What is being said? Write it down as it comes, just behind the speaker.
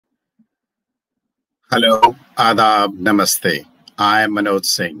Hello, Adab, Namaste. I am Manoj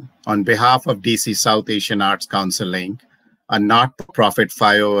Singh. On behalf of DC South Asian Arts Council Inc., a not-for-profit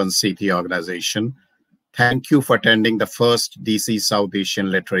 501c3 organization, thank you for attending the first DC South Asian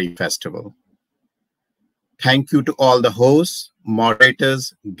Literary Festival. Thank you to all the hosts,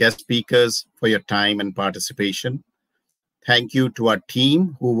 moderators, guest speakers for your time and participation. Thank you to our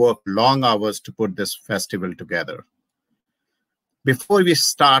team who worked long hours to put this festival together. Before we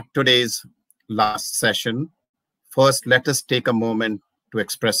start today's last session, first let us take a moment to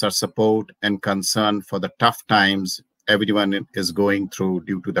express our support and concern for the tough times everyone is going through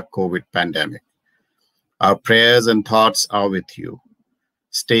due to the COVID pandemic. Our prayers and thoughts are with you.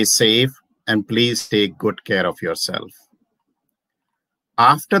 Stay safe and please take good care of yourself.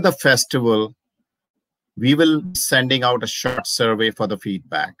 After the festival, we will be sending out a short survey for the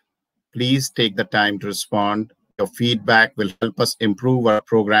feedback. Please take the time to respond. Your feedback will help us improve our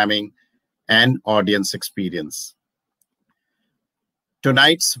programming and audience experience.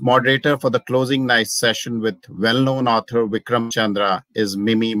 Tonight's moderator for the closing night session with well-known author Vikram Chandra is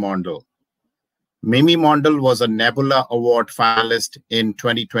Mimi Mondal. Mimi Mondal was a Nebula Award finalist in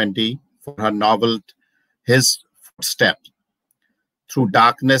 2020 for her novel His Footsteps, Through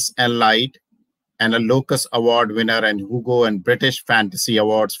Darkness and Light, and a Locus Award winner and Hugo and British Fantasy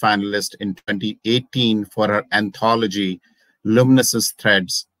Awards finalist in 2018 for her anthology Luminous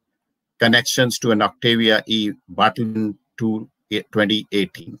Threads, Connections to an Octavia E. Bartleman to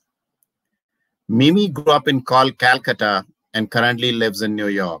 2018. Mimi grew up in Calcutta and currently lives in New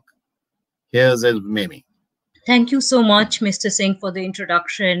York. Here's Mimi. Thank you so much, Mr. Singh, for the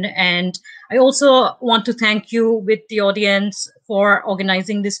introduction. And I also want to thank you with the audience for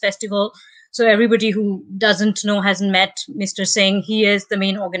organizing this festival. So everybody who doesn't know, hasn't met Mr. Singh, he is the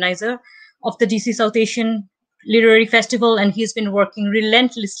main organizer of the DC South Asian Literary Festival, and he's been working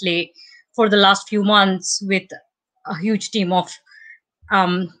relentlessly for the last few months with a huge team of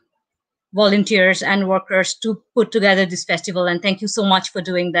volunteers and workers to put together this festival. And thank you so much for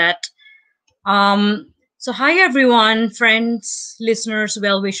doing that. So hi, everyone, friends, listeners,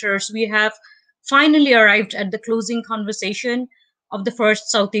 well-wishers. We have finally arrived at the closing conversation of the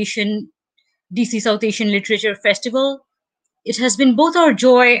first DC South Asian Literature Festival. It has been both our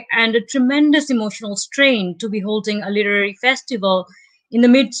joy and a tremendous emotional strain to be holding a literary festival in the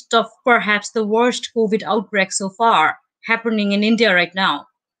midst of perhaps the worst COVID outbreak so far happening in India right now.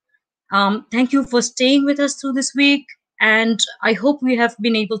 Thank you for staying with us through this week, and I hope we have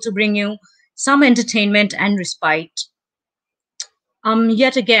been able to bring you some entertainment and respite.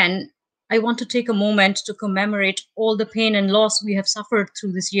 Yet again, I want to take a moment to commemorate all the pain and loss we have suffered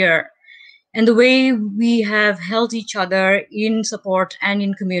through this year, and the way we have held each other in support and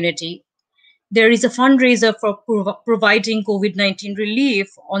in community. There is a fundraiser for providing COVID-19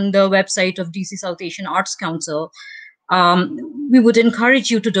 relief on the website of DC South Asian Arts Council. We would encourage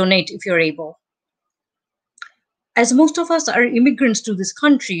you to donate if you're able. As most of us are immigrants to this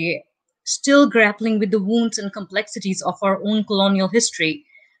country, still grappling with the wounds and complexities of our own colonial history,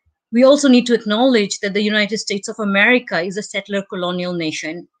 we also need to acknowledge that the United States of America is a settler colonial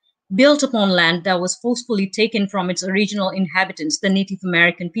nation built upon land that was forcefully taken from its original inhabitants, the Native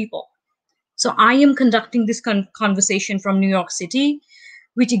American people. So I am conducting this conversation from New York City,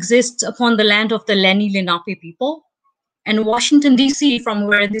 which exists upon the land of the Lenni Lenape people, and Washington, D.C., from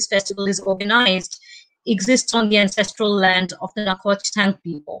where this festival is organized, exists on the ancestral land of the Nacotchtank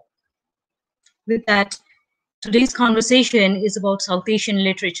people. With that, today's conversation is about South Asian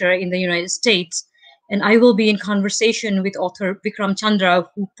literature in the United States, and I will be in conversation with author Vikram Chandra,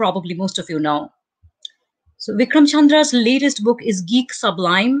 who probably most of you know. So Vikram Chandra's latest book is Geek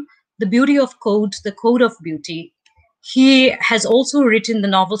Sublime, The Beauty of Code, The Code of Beauty. He has also written the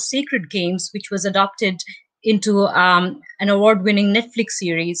novel Sacred Games, which was adapted into an award-winning Netflix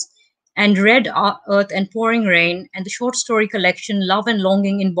series, and Red Earth and Pouring Rain, and the short story collection Love and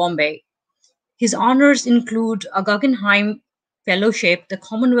Longing in Bombay. His honors include a Guggenheim Fellowship, the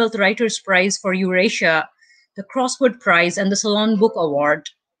Commonwealth Writers' Prize for Eurasia, the Crossword Prize, and the Salon Book Award.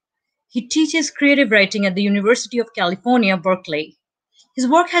 He teaches creative writing at the University of California, Berkeley. His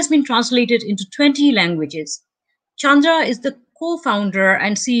work has been translated into 20 languages. Chandra is the co-founder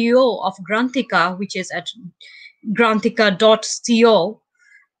and CEO of Granthika, which is at granthika.co,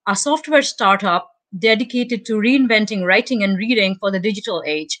 a software startup dedicated to reinventing writing and reading for the digital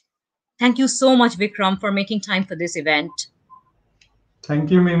age. Thank you so much, Vikram, for making time for this event.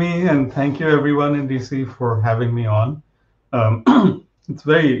 Thank you, Mimi, and thank you everyone in DC for having me on. I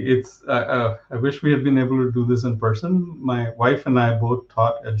wish we had been able to do this in person. My wife and I both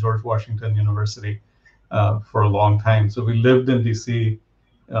taught at George Washington University for a long time. So we lived in DC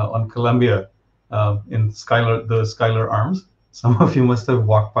on Columbia in the Skylar Arms. Some of you must have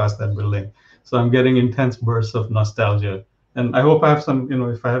walked past that building. So I'm getting intense bursts of nostalgia. And I hope I have some,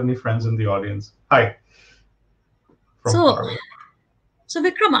 if I have any friends in the audience. Hi. From far away. So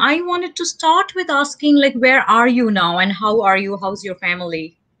Vikram, I wanted to start with asking, like, where are you now and how are you? How's your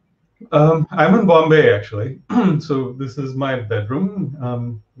family? I'm in Bombay, actually. So this is my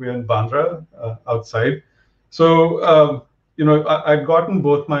bedroom. We're in Bandra, outside. So, I've gotten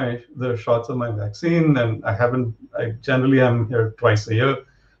both the shots of my vaccine, and I generally am here twice a year.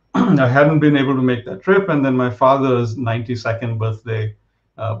 I hadn't been able to make that trip, and then my father's 92nd birthday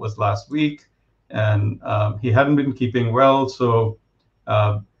was last week, and he hadn't been keeping well, so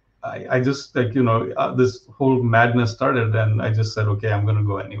I just, this whole madness started, and I just said, okay, I'm going to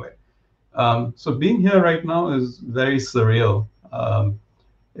go anyway. So being here right now is very surreal.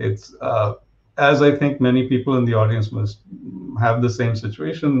 It's as I think many people in the audience must have the same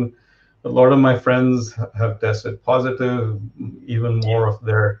situation. A lot of my friends have tested positive. Even more of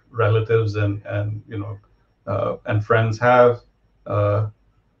their relatives and friends have.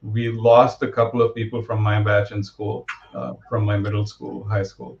 We lost a couple of people from my batch in school, from my middle school, high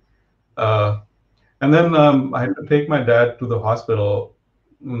school, and then I had to take my dad to the hospital.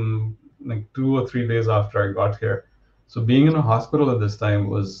 Like 2 or 3 days after I got here. So being in a hospital at this time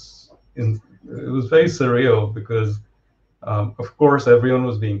was very surreal because, of course, everyone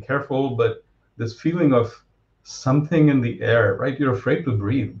was being careful, but this feeling of something in the air, right? You're afraid to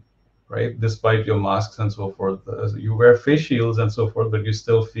breathe, right? Despite your masks and so forth. You wear face shields and so forth, but you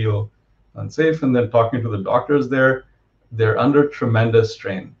still feel unsafe. And then talking to the doctors there, they're under tremendous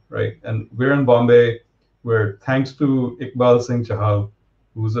strain, right? And we're in Bombay, where thanks to Iqbal Singh Chahal,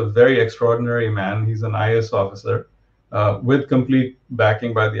 who's a very extraordinary man. He's an IAS officer with complete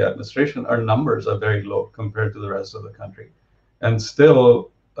backing by the administration. Our numbers are very low compared to the rest of the country. And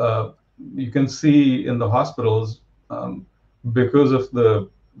still, you can see in the hospitals, because of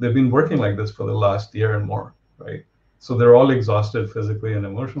they've been working like this for the last year and more, right? So they're all exhausted physically and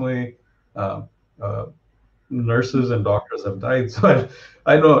emotionally. Nurses and doctors have died. So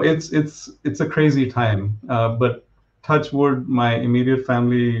I know it's a crazy time, but touch wood, my immediate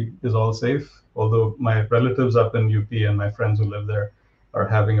family is all safe, although my relatives up in UP and my friends who live there are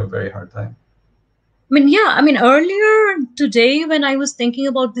having a very hard time. Earlier today when I was thinking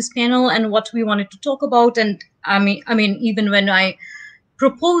about this panel and what we wanted to talk about, and even when I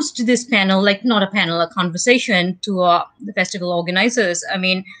proposed this panel, like not a panel, a conversation to the festival organizers,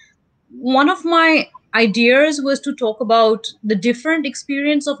 one of my ideas was to talk about the different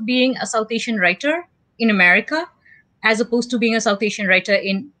experience of being a South Asian writer in America as opposed to being a South Asian writer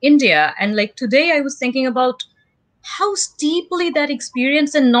in India. And like today, I was thinking about how steeply that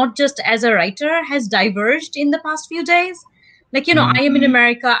experience, and not just as a writer, has diverged in the past few days. Like, I am in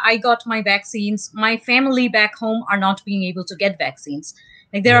America, I got my vaccines. My family back home are not being able to get vaccines.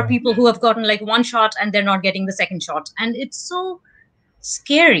 Like there are people who have gotten like one shot and they're not getting the second shot. And it's so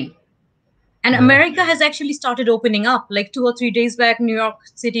scary. And America has actually started opening up. Like 2 or 3 days back, New York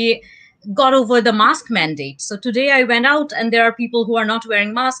City got over the mask mandate. So today I went out and there are people who are not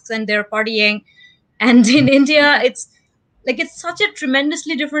wearing masks and they're partying. And in India, it's such a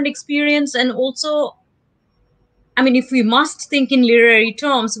tremendously different experience. And also, if we must think in literary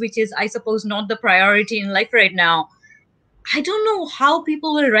terms, which is, I suppose, not the priority in life right now, I don't know how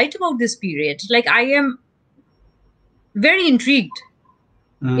people will write about this period. Like, I am very intrigued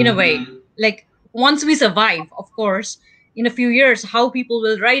in a way. Like, once we survive, of course, in a few years, how people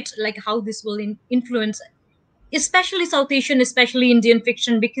will write, like how this will influence, especially South Asian, especially Indian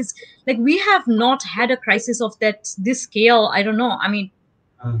fiction, because like we have not had a crisis of this scale. I don't know.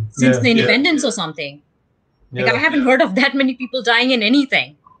 Since the independence or something. Like I haven't heard of that many people dying in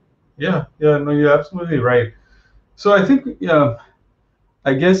anything. No, you're absolutely right. So I think,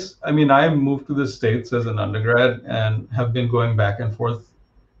 I guess, I moved to the States as an undergrad and have been going back and forth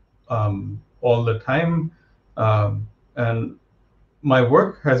all the time. And my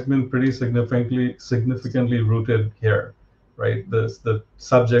work has been pretty significantly rooted here, right? The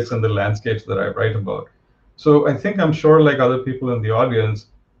subjects and the landscapes that I write about. So I think I'm sure, like other people in the audience,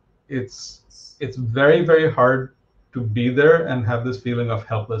 it's very, very hard to be there and have this feeling of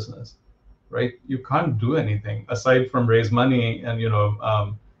helplessness, right? You can't do anything aside from raise money and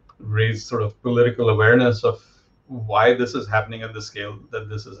raise sort of political awareness of why this is happening at the scale that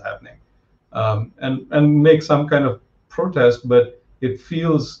this is happening, and make some kind of protest, but it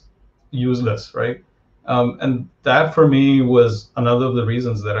feels useless, right? And that for me was another of the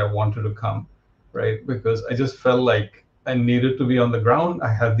reasons that I wanted to come, right? Because I just felt like I needed to be on the ground.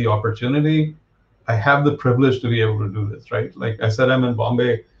 I had the opportunity. I have the privilege to be able to do this, right? Like I said, I'm in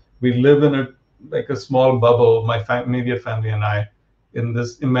Bombay. We live in a like a small bubble, my immediate family and I, in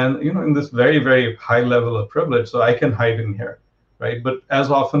this immense, in this very, very high level of privilege, so I can hide in here, right? But as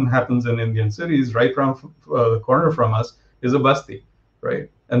often happens in Indian cities, right around the corner from us is a basti, right?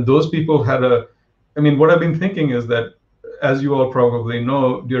 And those people had what I've been thinking is that, as you all probably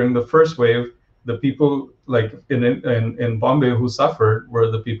know, during the first wave, the people like in Bombay who suffered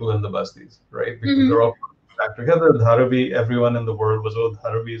were the people in the bastis, right? Because they're all back together. Dharavi, everyone in the world was, oh,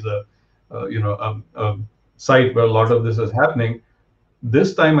 Dharavi is a site where a lot of this is happening.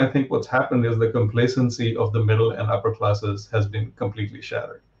 This time, I think what's happened is the complacency of the middle and upper classes has been completely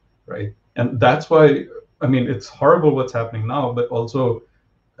shattered, right? And that's why, it's horrible what's happening now, but also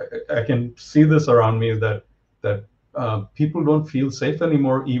I can see this around me that people don't feel safe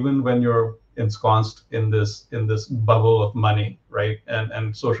anymore, even when you're ensconced in this bubble of money, right?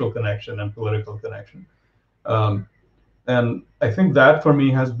 And social connection and political connection. And I think that for me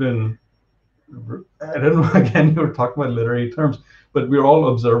has been, I don't know, again, you were talking about literary terms, but we're all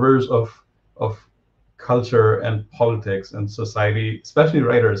observers of culture and politics and society, especially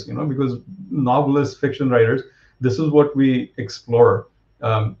writers, because novelists, fiction writers, this is what we explore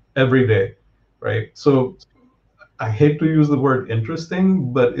every day, right? So I hate to use the word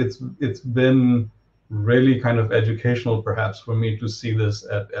interesting, but it's been really kind of educational, perhaps, for me to see this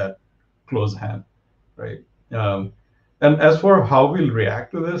at close hand, right? And as for how we'll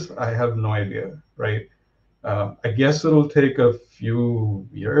react to this, I have no idea, right? I guess it'll take a few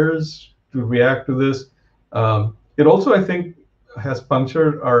years to react to this. It also, I think, has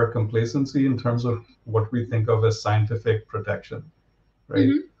punctured our complacency in terms of what we think of as scientific protection, right?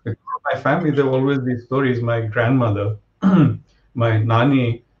 My family, there will always be stories. My grandmother, my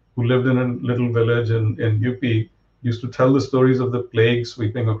nani, who lived in a little village in UP, used to tell the stories of the plague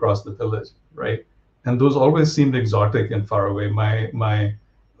sweeping across the village, right? And those always seemed exotic and far away. My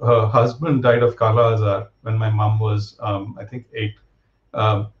husband died of Kala Azar when my mom was, I think, 8.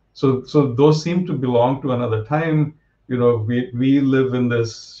 So those seem to belong to another time. We live in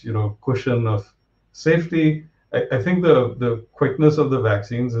this, cushion of safety. I think the quickness of the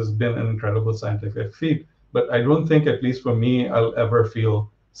vaccines has been an incredible scientific feat, but I don't think, at least for me, I'll ever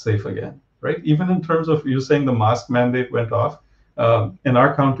feel safe again, right? Even in terms of you saying the mask mandate went off, in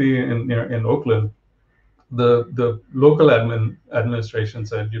our county in Oakland, the local administration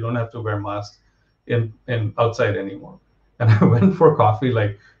said you don't have to wear masks in outside anymore. And I went for coffee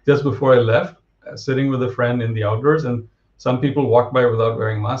like just before I left, sitting with a friend in the outdoors, and some people walked by without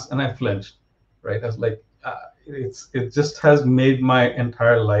wearing masks, and I flinched, right? I was like, it just has made my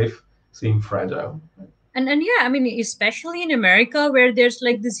entire life seem fragile. And yeah, especially in America, where there's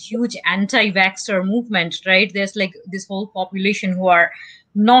like this huge anti-vaxxer movement, right? There's like this whole population who are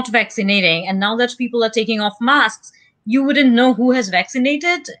not vaccinating, and now that people are taking off masks, you wouldn't know who has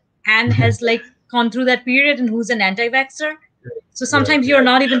vaccinated and has like gone through that period and who's an anti-vaxxer. So sometimes you're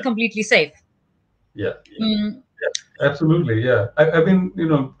not even completely safe. Yeah. Absolutely, yeah. I've been,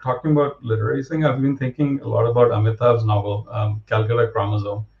 talking about literary thing. I've been thinking a lot about Amitabh's novel, Calcutta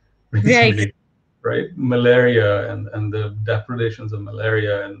Chromosome, recently, right? Malaria and the depredations of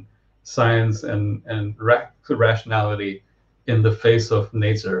malaria and science and rationality in the face of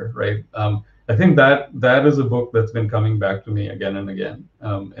nature, right? I think that is a book that's been coming back to me again and again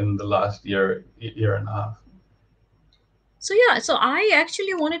in the last year and a half. So yeah, so I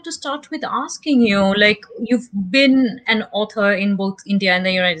actually wanted to start with asking you, like, you've been an author in both India and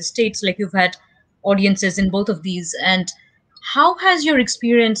the United States, like you've had audiences in both of these, and how has your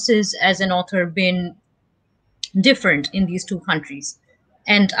experiences as an author been different in these two countries?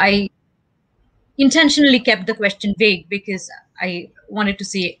 And I intentionally kept the question vague because I wanted to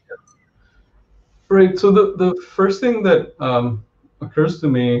see. Right, so the first thing that occurs to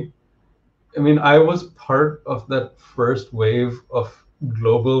me, I was part of that first wave of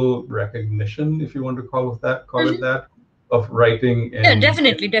global recognition, if you want to call it that, of writing. Yeah,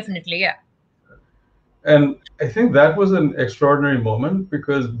 definitely, yeah. And I think that was an extraordinary moment,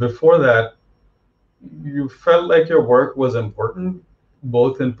 because before that, you felt like your work was important,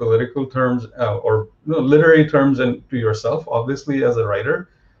 both in political terms or literary terms, and to yourself, obviously, as a writer.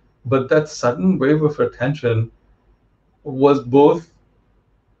 But that sudden wave of attention was both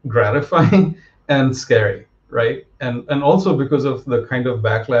gratifying and scary, right? And also because of the kind of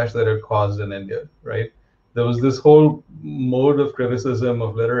backlash that it caused in India, right? There was this whole mode of criticism,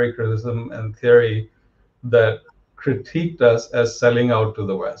 of literary criticism and theory, that critiqued us as selling out to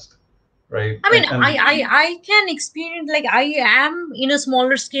the West, right? I can experience, like, I am in a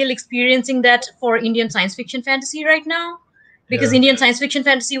smaller scale experiencing that for Indian science fiction fantasy right now, because Indian science fiction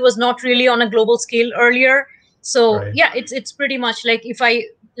fantasy was not really on a global scale earlier. So yeah, it's pretty much like, if I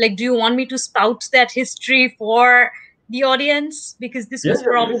like, do you want me to spout that history for the audience? Because this was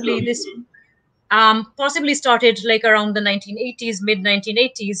probably this possibly started like around the 1980s, mid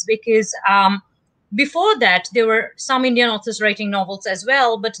 1980s, because before that there were some Indian authors writing novels as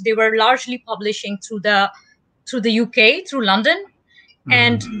well, but they were largely publishing through the UK, through London.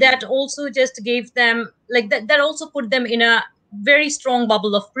 And that also just gave them like that also put them in a very strong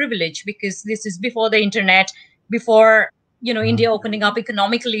bubble of privilege, because this is before the internet, before India opening up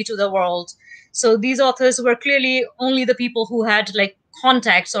economically to the world. So these authors were clearly only the people who had like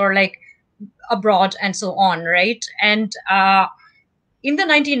contacts or like abroad and so on, right? And in the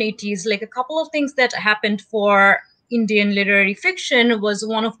 1980s, like a couple of things that happened for Indian literary fiction was,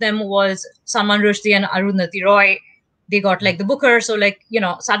 one of them was Salman Rushdie and Arundhati Roy. They got like the Booker. So like,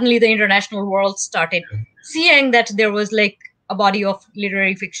 suddenly the international world started seeing that there was like a body of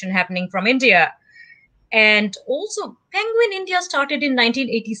literary fiction happening from India. And also Penguin India started in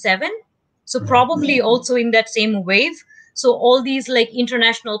 1987. So probably also in that same wave. So all these like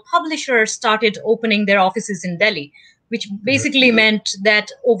international publishers started opening their offices in Delhi, which basically meant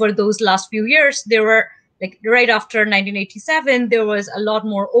that over those last few years, there were like right after 1987, there was a lot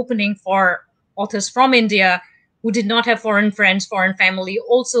more opening for authors from India who did not have foreign friends, foreign family,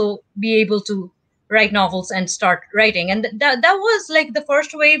 also be able to write novels and start writing. And that was like the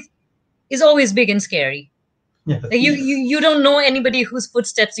first wave is always big and scary. Yes. Like you don't know anybody whose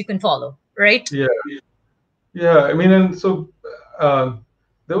footsteps you can follow, right? Yeah. I mean, and so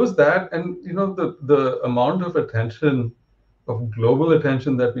there was that, and the amount of attention, of global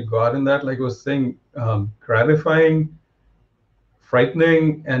attention that we got in that, like I was saying, gratifying,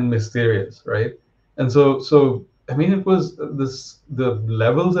 frightening, and mysterious, right? And so I mean, it was the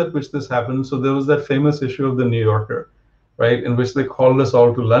levels at which this happened. So there was that famous issue of the New Yorker, right, in which they called us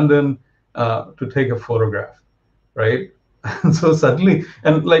all to London to take a photograph, right? And so suddenly,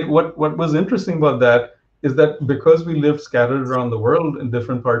 and like what was interesting about that is that because we lived scattered around the world in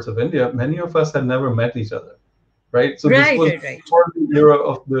different parts of India, many of us had never met each other, right? So this was before the era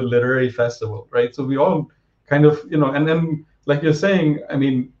of the literary festival, right? So we all kind of, and then like you're saying, I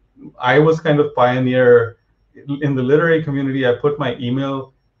mean, I was kind of pioneer in the literary community. I put my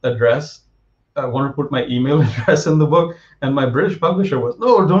email address. I want to put my email address in the book, and my British publisher was,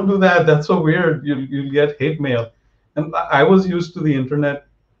 no, don't do that. That's so weird. You'll get hate mail. And I was used to the internet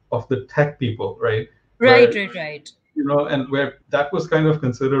of the tech people, right? Right. And where that was kind of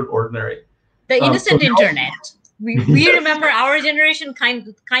considered ordinary. The innocent internet. We remember, our generation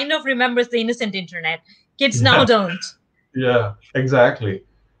kind of remembers the innocent internet. Kids now don't. Yeah, exactly.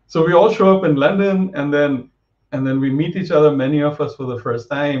 So we all show up in London, and then we meet each other, many of us for the first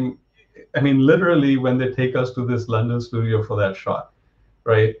time. I mean, literally when they take us to this London studio for that shot,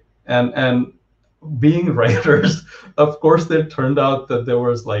 right? And being writers, of course, it turned out that there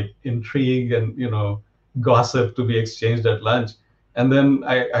was like intrigue and gossip to be exchanged at lunch. And then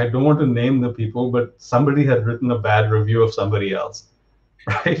I don't want to name the people, but somebody had written a bad review of somebody else,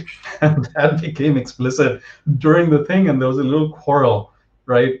 right? And that became explicit during the thing, and there was a little quarrel,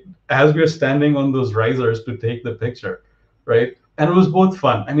 right, as we were standing on those risers to take the picture, right? And it was both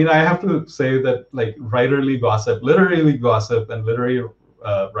fun. I mean, I have to say that like writerly gossip, literary gossip, and literary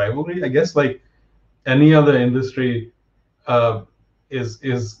rivalry, I guess like any other industry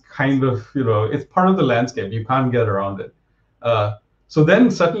is kind of, it's part of the landscape. You can't get around it. So then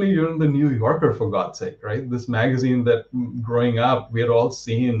suddenly you're in the New Yorker, for God's sake, right? This magazine that growing up we had all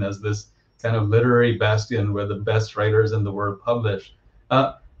seen as this kind of literary bastion where the best writers in the world publish.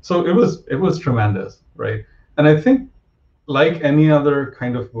 So it was tremendous, right? And I think like any other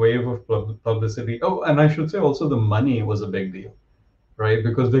kind of wave of publicity, oh, and I should say also the money was a big deal, right?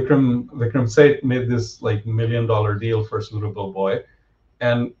 Because Vikram Seth made this like $1 million deal for Suitable Boy,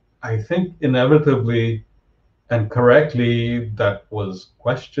 and I think inevitably and correctly that was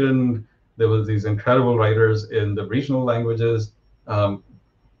questioned. There was these incredible writers in the regional languages,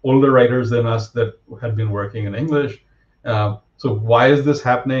 older writers than us that had been working in English. So why is this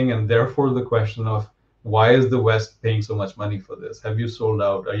happening? And therefore the question of why is the West paying so much money for this? Have you sold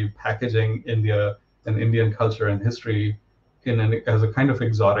out? Are you packaging India and Indian culture and history as a kind of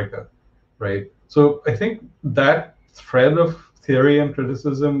exotica, right? So I think that thread of theory and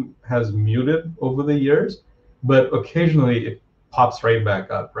criticism has muted over the years, but occasionally it pops right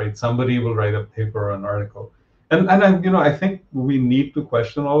back up, right? Somebody will write a paper or an article. And I think we need to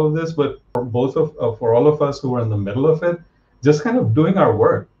question all of this, but for all of us who are in the middle of it, just kind of doing our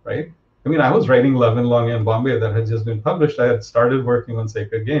work, right? I mean, I was writing Love in Long in Bombay that had just been published. I had started working on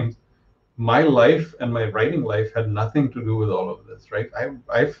Sacred Games. My life and my writing life had nothing to do with all of this, right?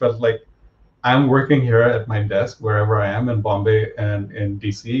 I felt like I'm working here at my desk, wherever I am, in Bombay and in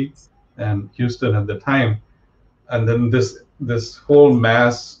DC and Houston at the time. And then this whole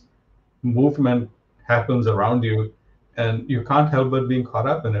mass movement happens around you, and you can't help but being caught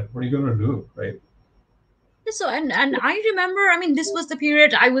up in it. What are you going to do, right? So, and I remember, I mean, this was the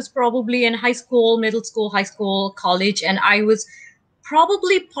period I was probably in high school, middle school, high school, college, and I was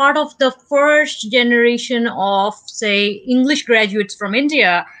probably part of the first generation of, say, English graduates from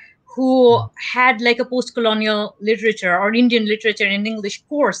India who had like a post-colonial literature or Indian literature in English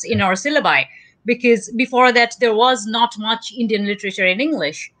course in our syllabi, because before that there was not much Indian literature in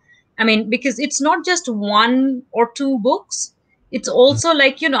English. I mean, because it's not just one or two books. It's also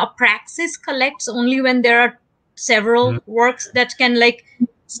like, you know, a praxis collects only when there are several works that can like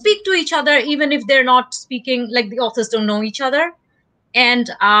speak to each other, even if they're not speaking, like the authors don't know each other. And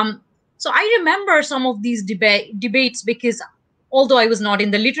so I remember some of these debates, because although I was not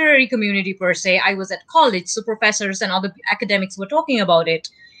in the literary community per se, I was at college, so professors and other academics were talking about it.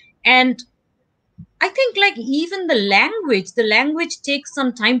 And I think like even the language takes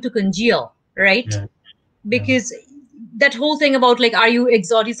some time to congeal, right? Yeah. Because that whole thing about like, are you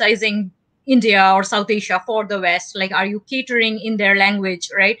exoticizing India or South Asia for the West? Like, are you catering in their language,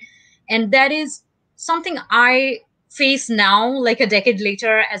 right? And that is something I face now, like a decade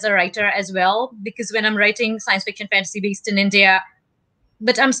later, as a writer as well, because when I'm writing science fiction fantasy based in India,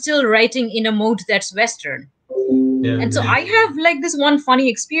 but I'm still writing in a mode that's Western. And so I have like this one funny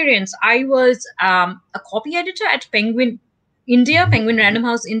experience. I was a copy editor at Penguin India, Penguin Random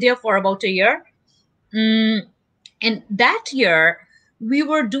House India, for about a year. And that year, we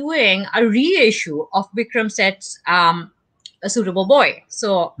were doing a reissue of Vikram Seth's A Suitable Boy.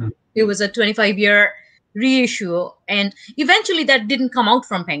 So it was a 25-year reissue. And eventually that didn't come out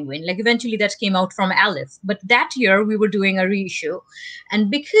from Penguin. Like eventually that came out from Aleph. But that year we were doing a reissue. And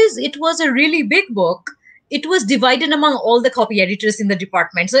because it was a really big book, it was divided among all the copy editors in the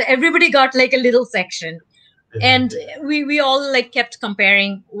department. So everybody got like a little section. And we all like kept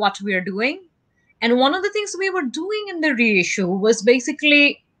comparing what we are doing. And one of the things we were doing in the reissue was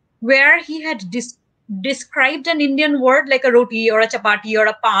basically where he had described an Indian word like a roti or a chapati or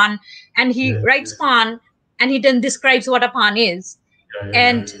a pan, and he writes pan, and he then describes what a pan is.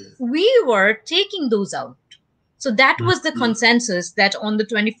 And we were taking those out. So that was the consensus, that on the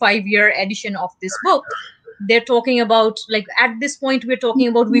 25-year edition of this book, they're talking about, like, at this point, we're talking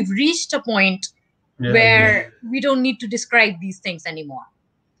about we've reached a point where we don't need to describe these things anymore.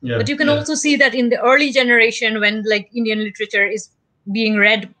 But you can also see that in the early generation, when like Indian literature is being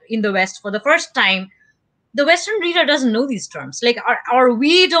read in the West for the first time, the Western reader doesn't know these terms. Like, or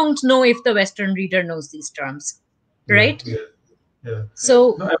we don't know if the Western reader knows these terms, right?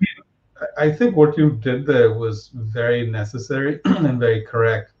 So no, I mean, I think what you did there was very necessary and very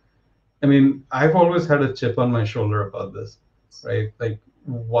correct. I mean, I've always had a chip on my shoulder about this, right? Like,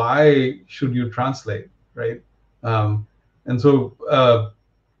 why should you translate, right? And so,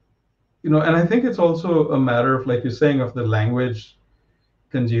 you know, and I think it's also a matter of, like you're saying, of the language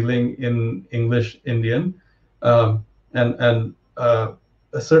congealing in English Indian, and a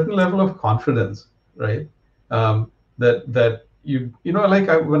certain level of confidence, right? That you know, like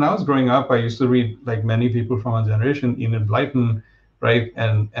when I was growing up, I used to read, like many people from our generation, Enid Blyton, right,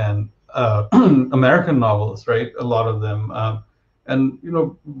 and American novels, right, a lot of them, and you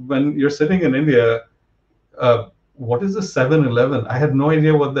know, when you're sitting in India, what is the 7-Eleven? I had no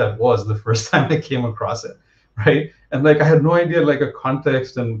idea what that was the first time I came across it, right? And like I had no idea, like, a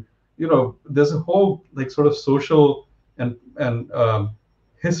context, and you know, there's a whole like sort of social and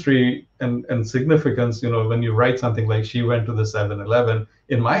history and significance. You know, when you write something like she went to the 7-Eleven,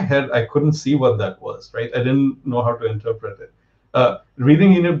 in my head I couldn't see what that was, right? I didn't know how to interpret it.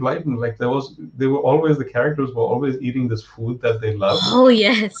 Reading Enid Blyton, like the characters were always eating this food that they loved. Oh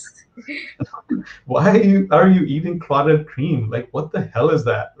yes. Why are you eating clotted cream? Like, what the hell is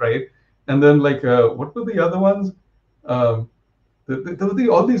that, right? And then like, what were the other ones? There were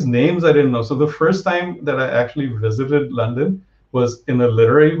all these names I didn't know. So the first time that I actually visited London was in a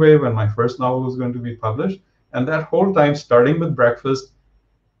literary way, when my first novel was going to be published. And that whole time, starting with breakfast,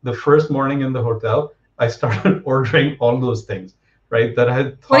 the first morning in the hotel, I started ordering all those things, right? That I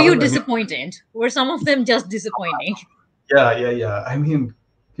had thought. Were you disappointed? Were some of them just disappointing? Yeah. I mean,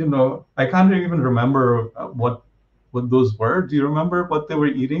 you know, I can't even remember what those were. Do you remember what they were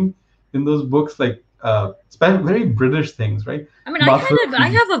eating in those books? Like, very British things, right? I mean, I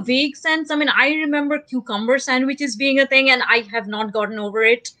have a vague sense. I mean, I remember cucumber sandwiches being a thing, and I have not gotten over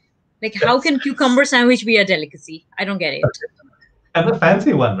it. Like, how can cucumber sandwich be a delicacy? I don't get it. And the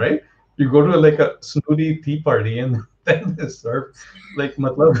fancy one, right? You go to like a snooty tea party, and then they serve like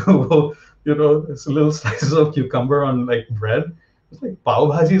matlab, this little slices of cucumber on like bread. It's like pav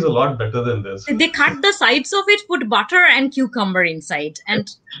bhaji is a lot better than this. They cut the sides of it, put butter and cucumber inside,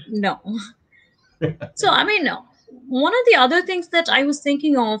 and no. So, I mean, one of the other things that I was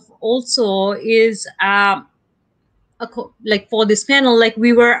thinking of also is like for this panel, like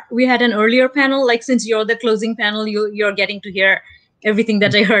we had an earlier panel, like since you're the closing panel, you're getting to hear everything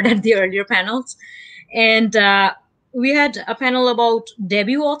that I heard at the earlier panels. And we had a panel about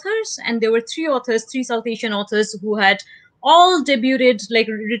debut authors, and there were three South Asian authors who had all debuted, like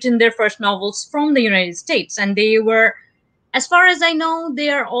written their first novels from the United States. And they were, as far as I know, they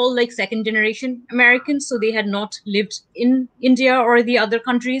are all like second generation Americans. So they had not lived in India or the other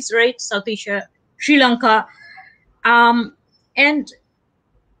countries, right? South Asia, Sri Lanka. And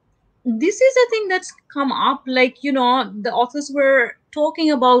this is a thing that's come up, like, the authors were talking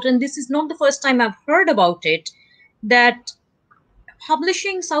about, and this is not the first time I've heard about it, that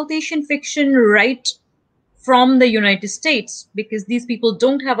publishing South Asian fiction right from the United States, because these people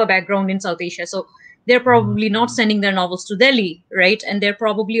don't have a background in South Asia. So they're probably not sending their novels to Delhi, right? And they're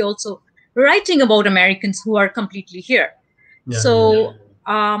probably also writing about Americans who are completely here. Yeah, so,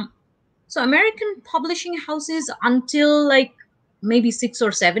 so American publishing houses, until like maybe 6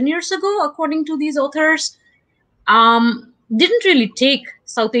 or 7 years ago, according to these authors, didn't really take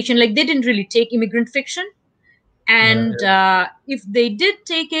South Asian, like they didn't really take immigrant fiction. And if they did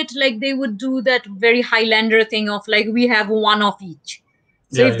take it, like they would do that very Highlander thing of like, we have one of each.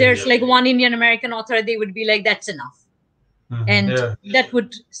 So if there's like one Indian American author, they would be like, that's enough. And that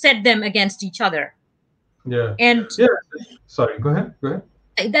would set them against each other. And sorry, go ahead.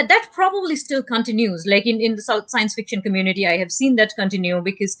 That probably still continues. Like in the South science fiction community, I have seen that continue,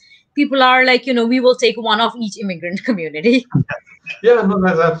 because people are like, we will take one of each immigrant community. Yeah, no,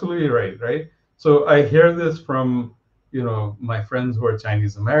 that's absolutely right. So I hear this from, my friends who are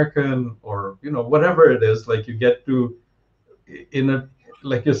Chinese American, or, whatever it is, like you get to,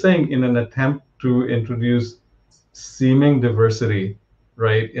 like you're saying, in an attempt to introduce seeming diversity,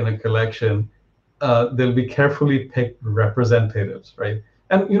 right, in a collection, there'll be carefully picked representatives, right?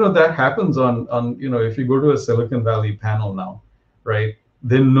 And, that happens on, if you go to a Silicon Valley panel now, right,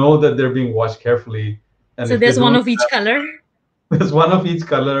 they know that they're being watched carefully. And so there's one of each color? There's one of each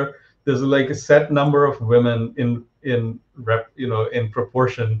color. There's like a set number of women in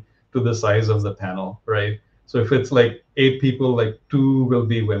proportion to the size of the panel, right? So if it's like 8 people, like 2 will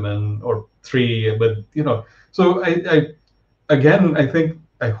be women or 3, but so I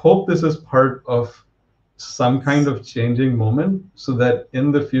hope this is part of some kind of changing moment, so that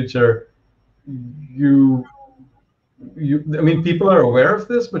in the future, I mean, people are aware of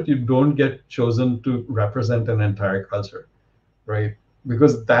this, but you don't get chosen to represent an entire culture, right?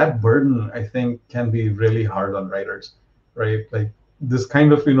 Because that burden, I think, can be really hard on writers, right? Like this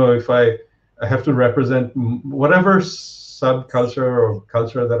kind of, if I have to represent whatever subculture or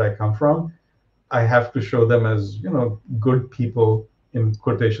culture that I come from, I have to show them as, good people in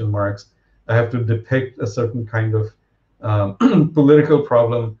quotation marks. I have to depict a certain kind of political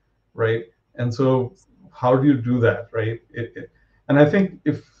problem, right? And so how do you do that, right? And I think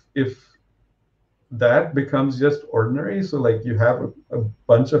if that becomes just ordinary, so like you have a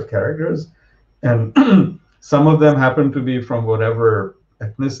bunch of characters, and some of them happen to be from whatever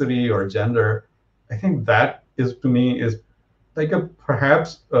ethnicity or gender, I think that is, to me, is like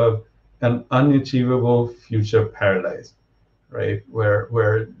perhaps an unachievable future paradise, right?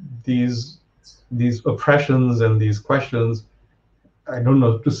 Where these oppressions and these questions, I don't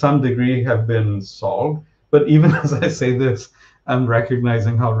know, to some degree have been solved. But even as I say this, I'm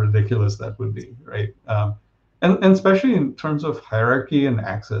recognizing how ridiculous that would be, right? And especially in terms of hierarchy and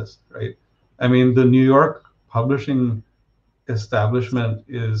access, right? I mean, the New York publishing establishment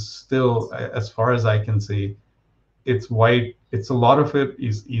is still, as far as I can see, it's white. It's a lot of it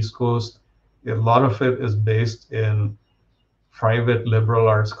is East Coast. A lot of it is based in private liberal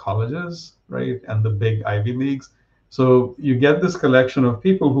arts colleges, right? And the big Ivy Leagues. So you get this collection of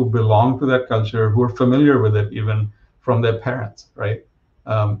people who belong to that culture, who are familiar with it even from their parents, right?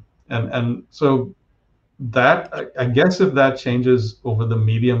 And so that, I guess if that changes over the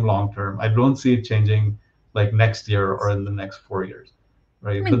medium long term, I don't see it changing like next year or in the next 4 years,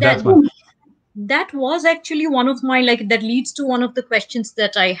 right? I mean, But that was actually one of my, like, that leads to one of the questions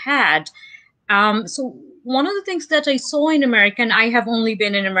that I had. So one of the things that I saw in America, and I have only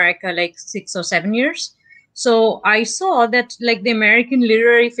been in America like 6 or 7 years. So I saw that like the American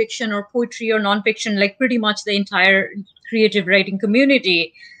literary fiction or poetry or nonfiction, like pretty much the entire creative writing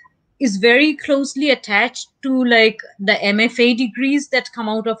community is very closely attached to like the MFA degrees that come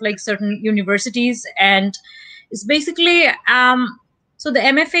out of like certain universities. And it's basically, so the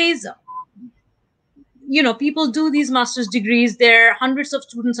MFAs, people do these master's degrees. There, hundreds of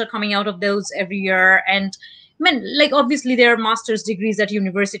students are coming out of those every year. And like, obviously there are master's degrees at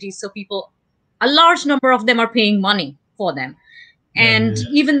universities. So a large number of them are paying money for them. And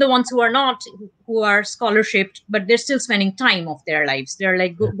even the ones who are not, who are scholarshiped, but they're still spending time of their lives. They're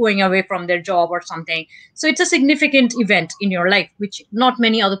like going away from their job or something. So it's a significant event in your life, which not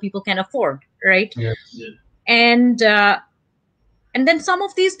many other people can afford, right? And then some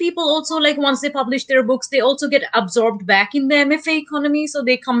of these people also, like, once they publish their books, they also get absorbed back in the MFA economy. So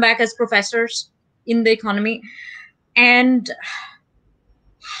they come back as professors in the economy. And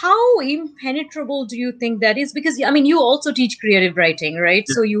how impenetrable do you think that is? Because, I mean, you also teach creative writing, right?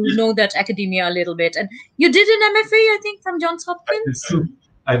 So you know that academia a little bit. And you did an MFA, I think, from Johns Hopkins?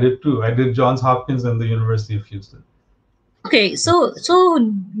 I did too. I did Johns Hopkins and the University of Houston. Okay, so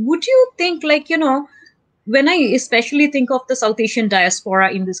would you think, like, when I especially think of the South Asian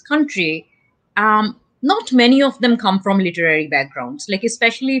diaspora in this country, not many of them come from literary backgrounds. Like,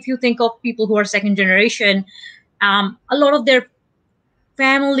 especially if you think of people who are second generation, a lot of their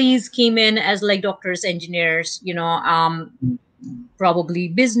families came in as like doctors, engineers, probably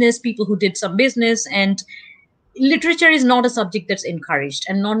business people who did some business, and literature is not a subject that's encouraged,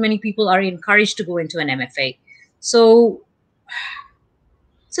 and not many people are encouraged to go into an MFA. So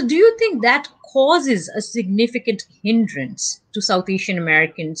do you think that causes a significant hindrance to South Asian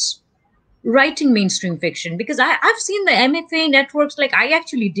Americans writing mainstream fiction? Because I've seen the MFA networks, like I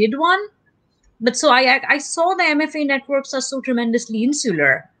actually did one. But so I saw the MFA networks are so tremendously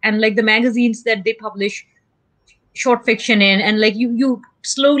insular, and like the magazines that they publish short fiction in, and like you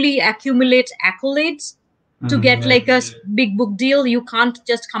slowly accumulate accolades to get like a big book deal. You can't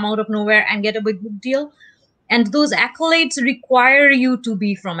just come out of nowhere and get a big book deal. And those accolades require you to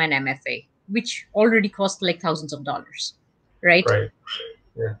be from an MFA, which already cost like thousands of dollars, right? Right.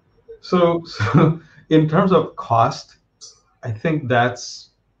 Yeah. So in terms of cost, I think that's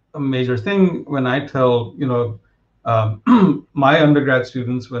a major thing. When I tell, my undergrad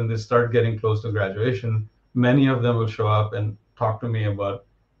students, when they start getting close to graduation, many of them will show up and talk to me about,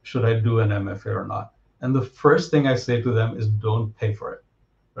 should I do an MFA or not? And the first thing I say to them is, don't pay for it,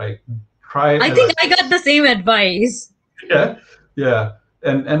 right? Try it. I think I got the same advice. Yeah.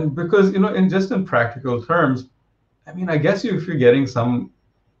 And because, in practical terms, I mean, I guess if you're getting some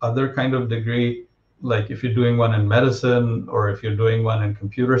other kind of degree, like if you're doing one in medicine, or if you're doing one in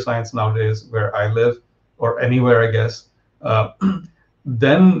computer science nowadays, where I live, or anywhere, I guess,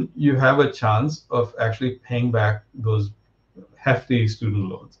 then you have a chance of actually paying back those hefty student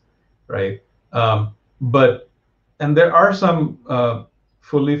loans, right? And there are some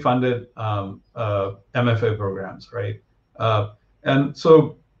fully funded MFA programs, right? And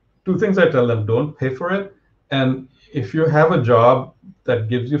so two things I tell them: don't pay for it. And if you have a job that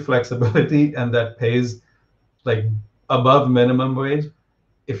gives you flexibility and that pays like above minimum wage,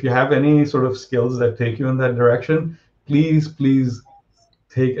 if you have any sort of skills that take you in that direction, please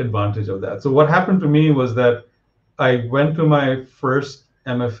take advantage of that. So what happened to me was that I went to my first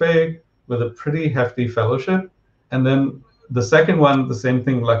MFA with a pretty hefty fellowship. And then the second one, the same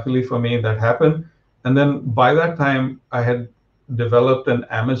thing, luckily for me, that happened. And then by that time, I had developed an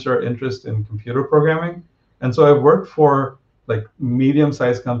amateur interest in computer programming. And so I worked for like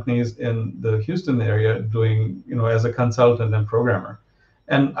medium-sized companies in the Houston area doing, as a consultant and programmer.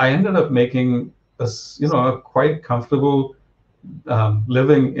 And I ended up making a quite comfortable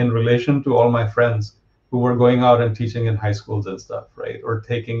living in relation to all my friends who were going out and teaching in high schools and stuff, right? Or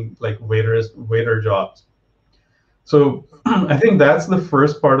taking like waiter jobs. So I think that's the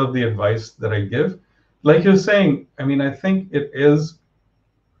first part of the advice that I give. Like you're saying, I mean, I think it's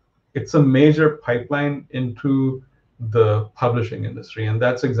a major pipeline into the publishing industry. And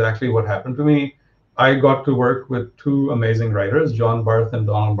that's exactly what happened to me. I got to work with two amazing writers, John Barth and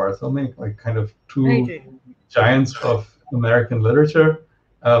Donald Barthelme, like kind of two giants of American literature.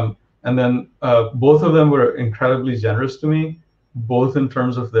 And then both of them were incredibly generous to me, both in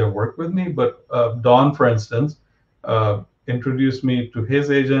terms of their work with me. But Don, for instance, introduced me to his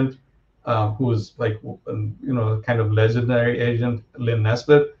agent, who was like, kind of legendary agent, Lynn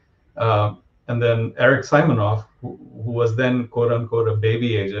Nesbitt. And then Eric Simonoff, who was then, quote unquote, a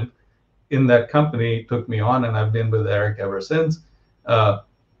baby agent in that company, took me on, and I've been with Eric ever since.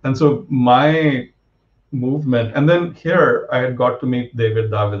 And so my movement, and then here I had got to meet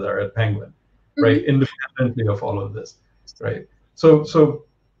David Davidar at Penguin, right, independently of all of this, right? So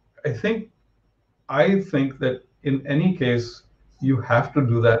I think that in any case, you have to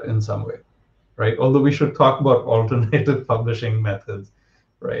do that in some way, right? Although we should talk about alternative publishing methods,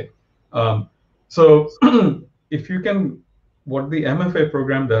 right? So if you can, what the MFA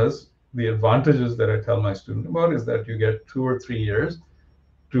program does the advantages that I tell my student about is that you get 2 or 3 years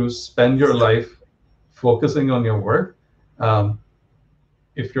to spend your life focusing on your work.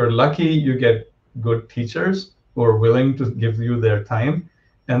 If you're lucky, you get good teachers who are willing to give you their time.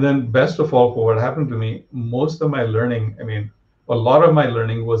 And then best of all, for what happened to me, most of my learning, I mean, a lot of my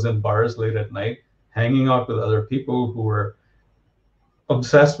learning was in bars late at night, hanging out with other people who were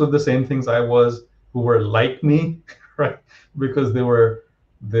obsessed with the same things I was, who were like me, right? Because they were,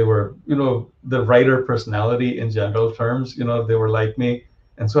 you know, the writer personality in general terms, you know, they were like me.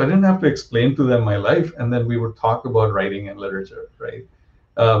 And so I didn't have to explain to them my life. And then we would talk about writing and literature, right?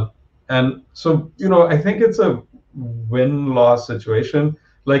 And so, you know, I think it's a win-loss situation.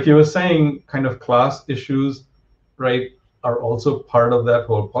 Like you were saying, kind of class issues, right, are also part of that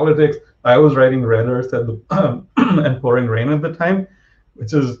whole politics. I was writing Red Earth at the and Pouring Rain at the time,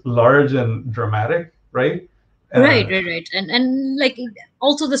 which is large and dramatic, right? Right. And like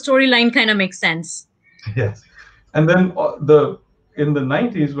also the storyline kind of makes sense. Yes. And then in the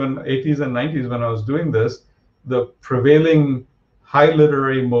 90s, 80s and 90s, when I was doing this, the prevailing high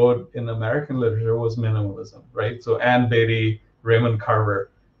literary mode in American literature was minimalism, right? So Anne Beatty, Raymond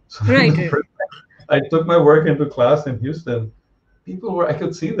Carver. So right. I took my work into class in Houston. People were, I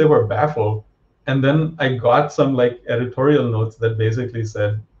could see they were baffled. And then I got some like editorial notes that basically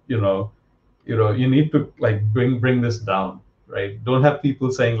said, you need to like bring this down, right? Don't have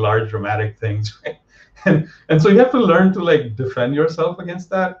people saying large dramatic things, right? And so you have to learn to like defend yourself against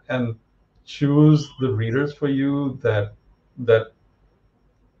that and choose the readers for you that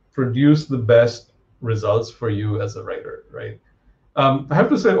produce the best results for you as a writer, right? I have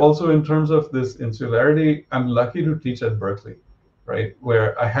to say also in terms of this insularity, I'm lucky to teach at Berkeley, right?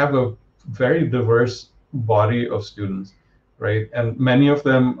 Where I have a very diverse body of students, right? And many of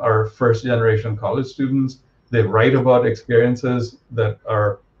them are first-generation college students. They write about experiences that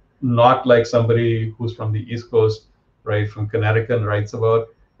are not like somebody who's from the East Coast, right, from Connecticut writes about.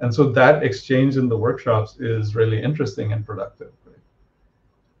 And so that exchange in the workshops is really interesting and productive. Right?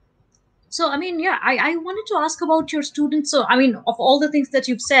 So, I mean, yeah, I wanted to ask about your students. So, I mean, of all the things that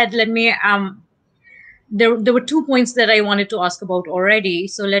you've said, let me, there were 2 points that I wanted to ask about already.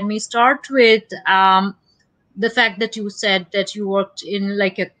 So let me start with the fact that you said that you worked in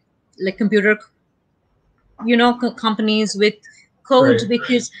like computer, companies with code, right.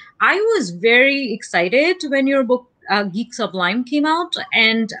 Because I was very excited when your book Geek Sublime came out,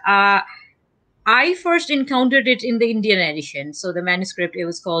 and I first encountered it in the Indian edition. So the manuscript, it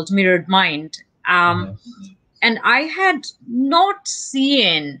was called Mirrored Mind. And I had not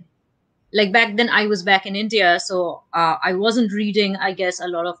seen, like back then I was back in India, so I wasn't reading, I guess, a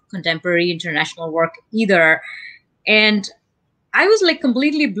lot of contemporary international work either. And I was like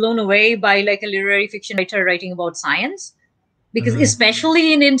completely blown away by like a literary fiction writer writing about science, because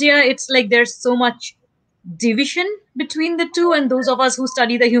especially in India, it's like there's so much division between the two, and those of us who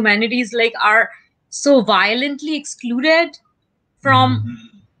study the humanities like are so violently excluded from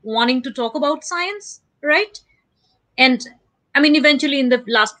wanting to talk about science, right? And I mean, eventually in the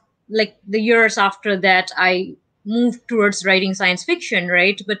last, like the years after that, I moved towards writing science fiction,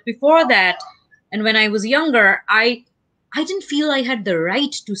 right? But before that, and when I was younger, I didn't feel I had the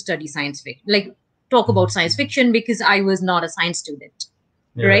right to study science fiction, like talk about science fiction, because I was not a science student,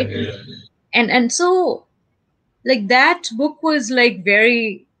 right? Yeah. And so like that book was like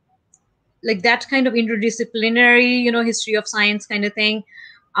very, like that kind of interdisciplinary, history of science kind of thing.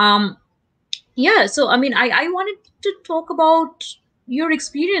 Yeah, so I mean, I wanted to talk about your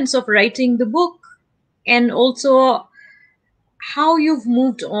experience of writing the book, and also how you've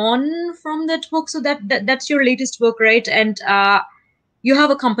moved on from that book. So that's your latest book, right? And you have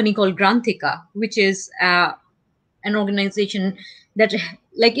a company called Granthika, which is an organization that,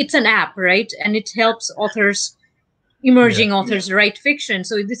 like, it's an app, right? And it helps authors, emerging authors, write fiction.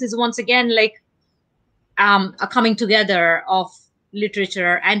 So this is once again like a coming together of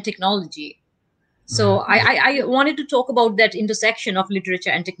literature and technology. So I wanted to talk about that intersection of literature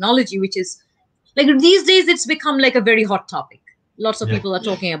and technology, which is like these days it's become like a very hot topic. Lots of people are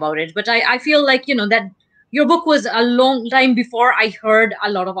talking about it, but I feel like, that your book was a long time before I heard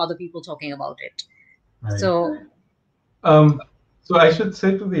a lot of other people talking about it. Right. So I should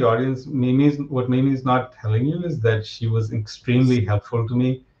say to the audience, what Mimi's not telling you is that she was extremely helpful to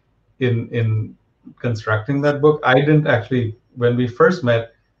me in constructing that book. I didn't actually, when we first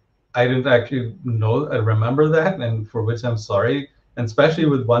met, I didn't actually know, I remember that, and for which I'm sorry. And especially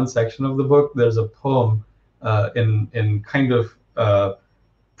with one section of the book, there's a poem in kind of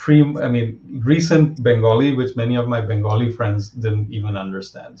recent Bengali, which many of my Bengali friends didn't even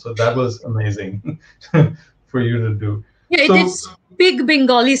understand. So that was amazing for you to do. Yeah, so, it's big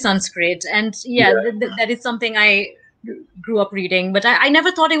Bengali Sanskrit, and yeah, that is something I grew up reading, but I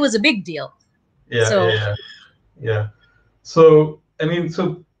never thought it was a big deal. Yeah. So I mean,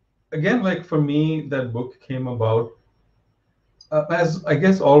 so again, like for me, that book came about as I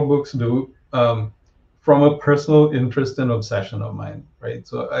guess all books do, from a personal interest and obsession of mine, right?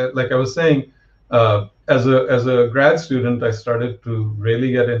 So like I was saying, as a grad student, I started to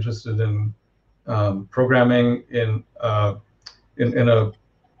really get interested in programming in a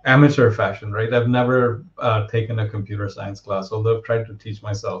amateur fashion, right? I've never taken a computer science class, although I've tried to teach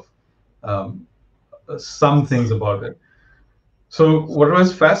myself some things about it. So what I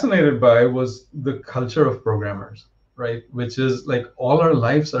was fascinated by was the culture of programmers, right? Which is like all our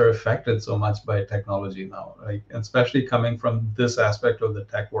lives are affected so much by technology now, right? And especially coming from this aspect of the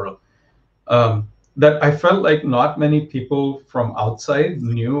tech world, that I felt like not many people from outside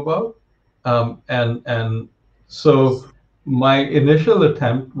knew about. And so my initial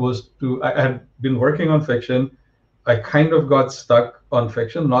attempt was I had been working on fiction. I kind of got stuck on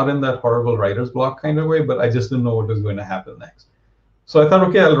fiction, not in that horrible writer's block kind of way, but I just didn't know what was going to happen next. So I thought,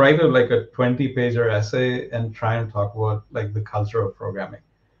 okay, I'll write like a 20-pager essay and try and talk about like the culture of programming.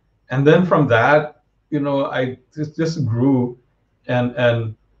 And then from that, I just grew,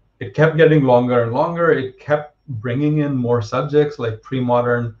 and it kept getting longer and longer. It kept bringing in more subjects like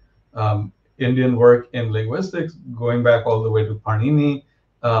pre-modern Indian work in linguistics, going back all the way to Panini,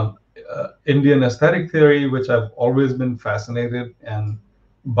 Indian aesthetic theory, which I've always been fascinated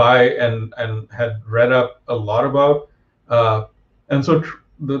by and had read up a lot about. And so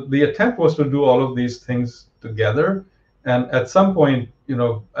the attempt was to do all of these things together. And at some point,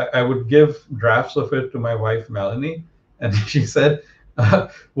 I would give drafts of it to my wife, Melanie. And she said,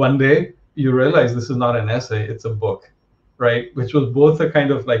 one day, you realize this is not an essay, it's a book, right? Which was both a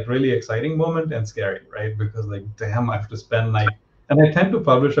kind of like really exciting moment and scary, right? Because like, damn, I have to spend and I tend to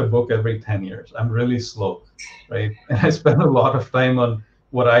publish a book every 10 years. I'm really slow, right? And I spend a lot of time on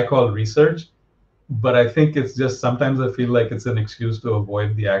what I call research. But I think it's just sometimes I feel like it's an excuse to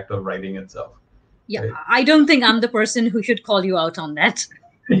avoid the act of writing itself. Yeah, right? I don't think I'm the person who should call you out on that.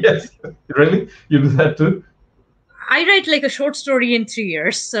 Yes, really? You do that too? I write like a short story in 3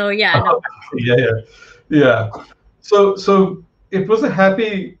 years. So yeah, no. Yeah. So it was a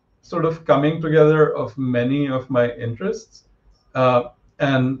happy sort of coming together of many of my interests,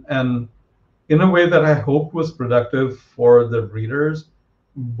 and in a way that I hoped was productive for the readers,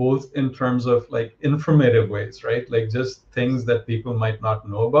 both in terms of like informative ways, right? Like just things that people might not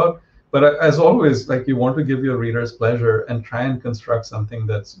know about. But as always, like you want to give your readers pleasure and try and construct something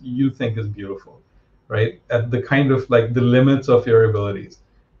that you think is beautiful, right? At the kind of like the limits of your abilities.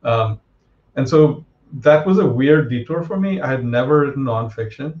 And so that was a weird detour for me. I had never written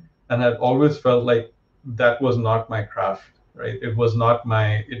nonfiction, and I'd always felt like that was not my craft, right? It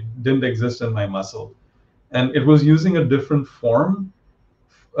didn't exist in my muscle. And it was using a different form.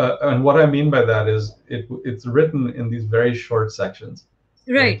 And what I mean by that is it's written in these very short sections.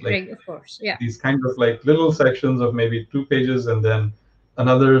 Right, of course, yeah. These kind of like little sections of maybe 2 pages, and then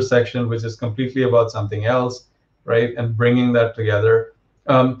another section which is completely about something else, right? And bringing that together.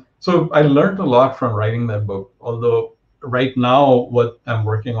 So I learned a lot from writing that book, although right now what I'm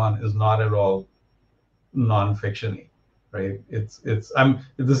working on is not at all non-fiction-y, right? This is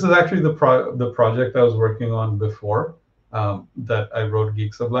actually the project I was working on before. That I wrote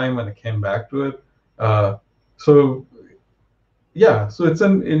Geek Sublime, and I came back to it. So it's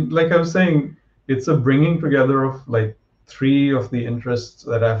like I was saying, it's a bringing together of like 3 of the interests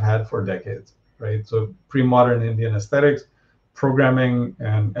that I've had for decades, right? So pre-modern Indian aesthetics, programming,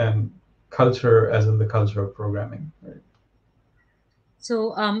 and culture, as in the culture of programming, right?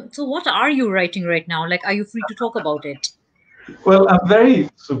 So what are you writing right now? Like, are you free to talk about it? Well, I'm very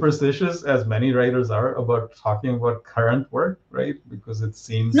superstitious, as many writers are, about talking about current work, right? Because it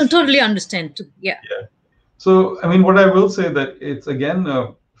seems... No, totally understand. Yeah. So, I mean, what I will say that it's, again,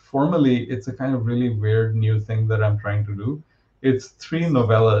 formally, it's a kind of really weird new thing that I'm trying to do. It's 3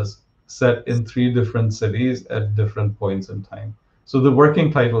 novellas set in 3 different cities at different points in time. So the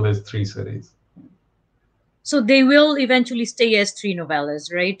working title is 3 cities. So they will eventually stay as 3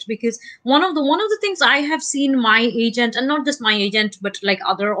 novellas, right? Because one of the things I have seen my agent, and not just my agent, but like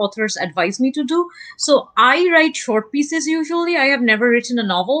other authors advise me to do. So I write short pieces usually. I have never written a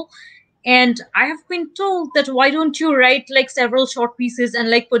novel. And I have been told that why don't you write like several short pieces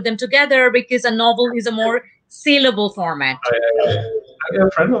and like put them together, because a novel is a more saleable format.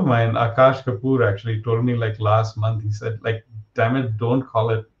 A friend of mine, Akash Kapoor, actually told me like last month, he said, like, damn it, don't call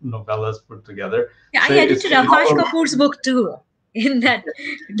it novellas put together. Yeah, I edited Akash Kapoor's book too in that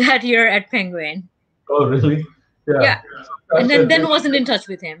year at Penguin. Oh, really? Yeah. So And then wasn't in touch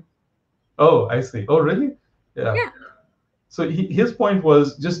with him. Oh, I see. Oh, really? Yeah. So his point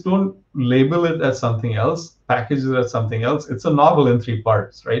was just don't label it as something else, package it as something else. It's a novel in 3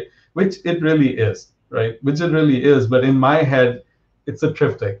 parts, right? Which it really is, right? Which it really is. But in my head, it's a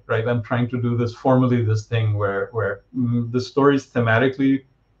triptych, right? I'm trying to do this formally, this thing where the stories thematically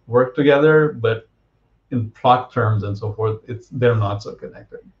work together, but in plot terms and so forth, they're not so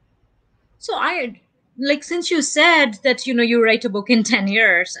connected. So since you said that you write a book in 10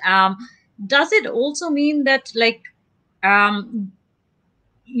 years, does it also mean that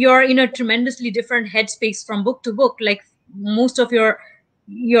you're in a tremendously different headspace from book to book? Like most of your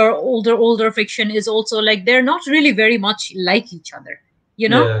older fiction is also like they're not really very much like each other,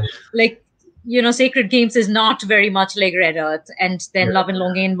 Yeah. like Sacred Games is not very much like Red Earth, and then Love and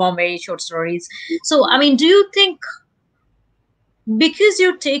Longing in Bombay short stories. So I mean, do you think because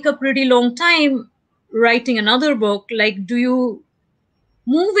you take a pretty long time writing another book, like do you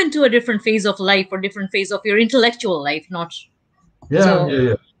move into a different phase of life or different phase of your intellectual life? Not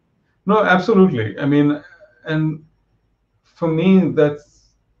Yeah. No, absolutely. I mean, and for me,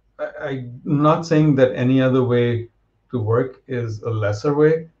 I'm not saying that any other way to work is a lesser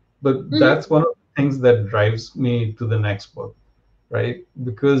way, but that's one of the things that drives me to the next book, right?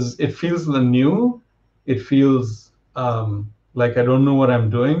 Because it feels new. It feels like I don't know what I'm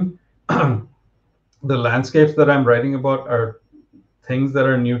doing. The landscapes that I'm writing about are things that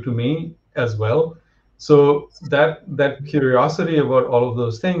are new to me as well. So that curiosity about all of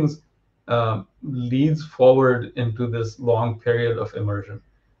those things leads forward into this long period of immersion,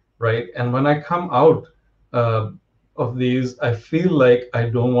 right? And when I come out of these, I feel like I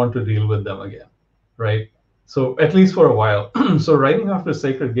don't want to deal with them again, right? So at least for a while. So writing after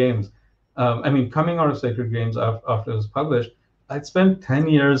Sacred Games, coming out of Sacred Games after it was published, I'd spent 10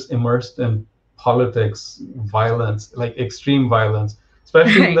 years immersed in politics, violence, like extreme violence,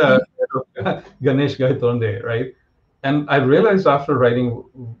 especially in the Ganesh Gaitonde, right? And I realized after writing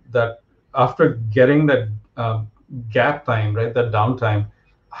that, after getting that gap time, right, that downtime,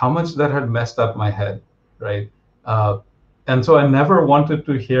 how much that had messed up my head, right? And so I never wanted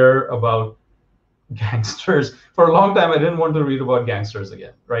to hear about gangsters. For a long time, I didn't want to read about gangsters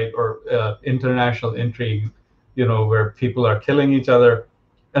again, right? Or international intrigue, where people are killing each other.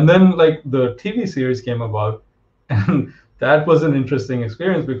 And then like the TV series came about, and that was an interesting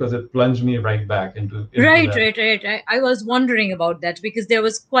experience because it plunged me right back into right. that. I was wondering about that because there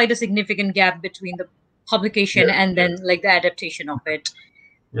was quite a significant gap between the publication and then like the adaptation of it.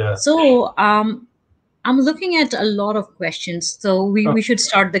 Yeah. So I'm looking at a lot of questions, so we should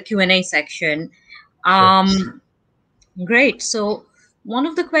start the Q&A section. Great. So one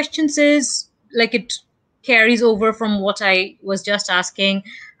of the questions is like it carries over from what I was just asking.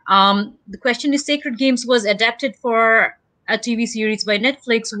 The question is, Sacred Games was adapted for a TV series by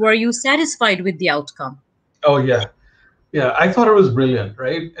Netflix. Were you satisfied with the outcome? Oh yeah, I thought it was brilliant,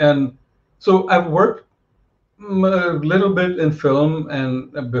 right? And so I've worked a little bit in film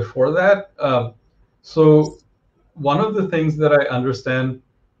and before that. So one of the things that I understand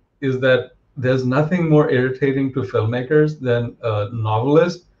is that there's nothing more irritating to filmmakers than a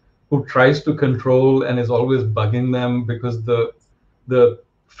novelist who tries to control and is always bugging them because the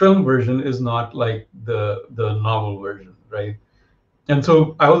film version is not like the novel version, right? And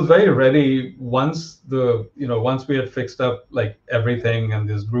so I was very ready once once we had fixed up like everything and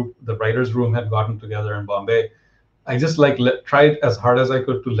this group, the writers' room, had gotten together in Bombay. I just tried as hard as I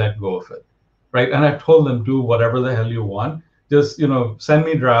could to let go of it, right? And I told them, do whatever the hell you want. Just send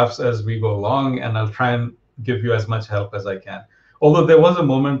me drafts as we go along, and I'll try and give you as much help as I can. Although there was a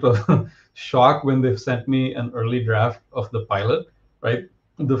moment of shock when they sent me an early draft of the pilot, right?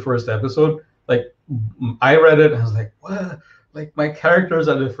 The first episode. Like I read it, and I was like, what? Like my characters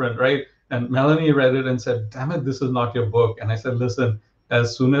are different, right? And Melanie read it and said, damn it, this is not your book. And I said, listen,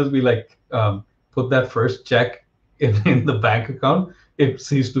 as soon as we put that first check in the bank account, it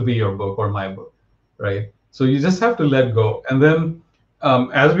ceased to be your book or my book, right? So you just have to let go. And then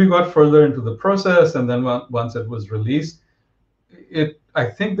as we got further into the process, and then once it was released, I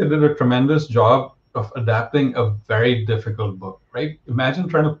think they did a tremendous job of adapting a very difficult book, right? Imagine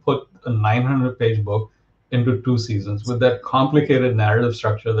trying to put a 900-page book into 2 seasons with that complicated narrative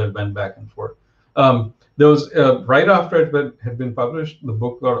structure that went back and forth. There was right after it had been published, the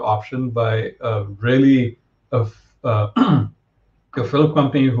book got optioned by a film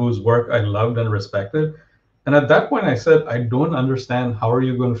company whose work I loved and respected. And at that point, I said, I don't understand how are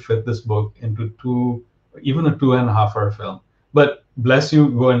you going to fit this book into even a 2.5-hour film. But bless you,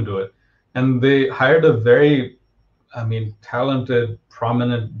 go and do it. And they hired a very, talented,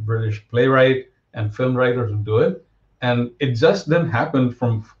 prominent British playwright and film writers would do it. And it just didn't happen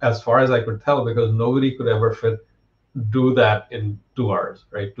from as far as I could tell, because nobody could ever do that in 2 hours,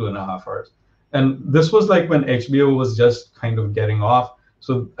 right? 2.5 hours. And this was like when HBO was just kind of getting off.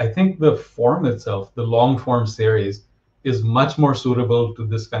 So I think the form itself, the long form series, is much more suitable to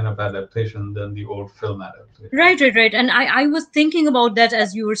this kind of adaptation than the old film adaptation. Right. And I was thinking about that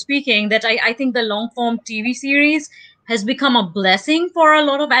as you were speaking, that I think the long form TV series has become a blessing for a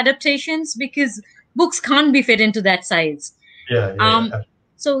lot of adaptations, because books can't be fit into that size. Yeah.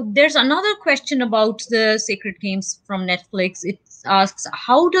 So there's another question about the Sacred Games from Netflix. It asks,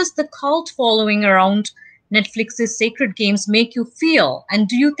 how does the cult following around Netflix's Sacred Games make you feel? And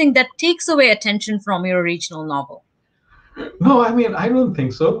do you think that takes away attention from your original novel? No, I mean, I don't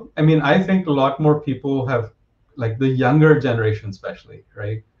think so. I mean, I think a lot more people have, like the younger generation especially,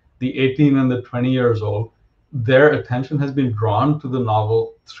 right? The 18 and the 20 years old, their attention has been drawn to the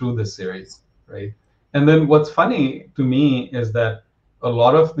novel through this series, right? And then what's funny to me is that a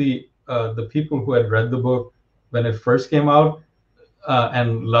lot of the people who had read the book when it first came out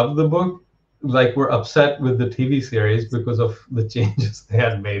and loved the book, like were upset with the TV series because of the changes they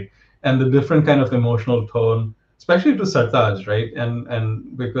had made and the different kind of emotional tone, especially to Sartaj, right?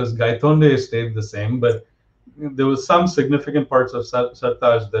 And because Gaitonde stayed the same, but there was some significant parts of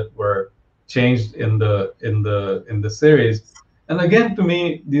Sartaj that were changed in the series. And again, to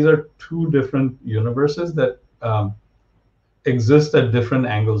me, these are two different universes that exist at different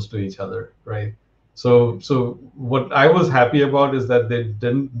angles to each other, right? So what I was happy about is that they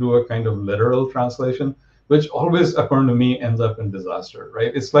didn't do a kind of literal translation, which always, according to me, ends up in disaster,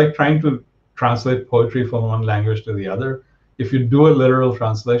 right? It's like trying to translate poetry from one language to the other. If you do a literal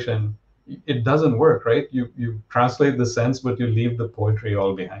translation, it doesn't work, right? You translate the sense, but you leave the poetry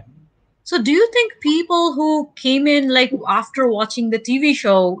all behind. So do you think people who came in like after watching the TV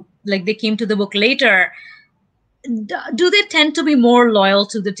show, like they came to the book later, do they tend to be more loyal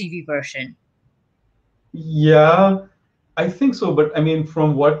to the TV version? Yeah, I think so. But I mean,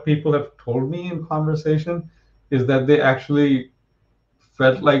 from what people have told me in conversation, is that they actually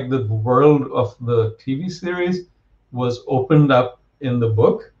felt like the world of the TV series was opened up in the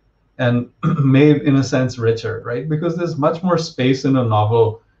book and made, in a sense, richer, right? Because there's much more space in a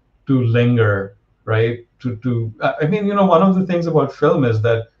novel to linger, right? I mean, you know, one of the things about film is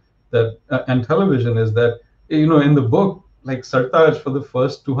that and television is that, you know, in the book, like Sartaj for the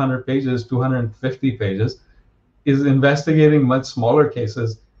first 200 pages, 250 pages, is investigating much smaller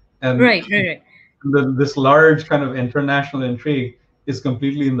cases, and Right. this large kind of international intrigue is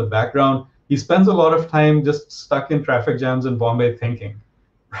completely in the background. He spends a lot of time just stuck in traffic jams in Bombay thinking,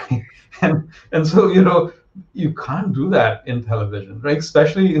 right? And so, you know, you can't do that in television, right?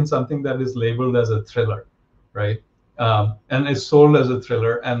 Especially in something that is labeled as a thriller, right? And is sold as a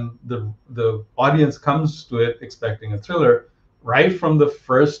thriller, and the audience comes to it expecting a thriller. Right from the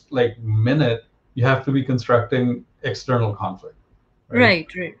first like minute, you have to be constructing external conflict, right? Right.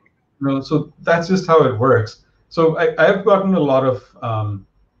 You know, so that's just how it works. So I've gotten a lot of,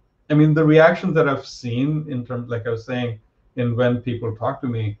 I mean, the reactions that I've seen in terms, like I was saying, in when people talk to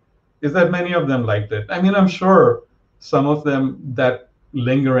me, is that many of them liked it. I mean, I'm sure some of them, that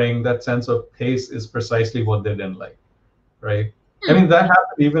lingering, that sense of pace is precisely what they didn't like, right? I mean, that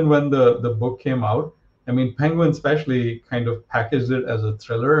happened even when the book came out. I mean, Penguin especially kind of packaged it as a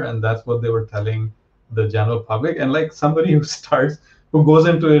thriller, and that's what they were telling the general public. And like somebody who goes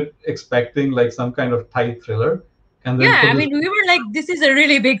into it expecting like some kind of tight thriller, and then Yeah, I mean, we were like, this is a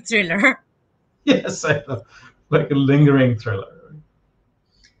really big thriller. yes, I know, like a lingering thriller.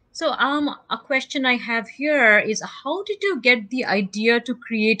 So, a question I have here is, how did you get the idea to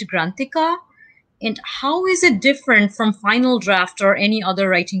create Granthika, and how is it different from Final Draft or any other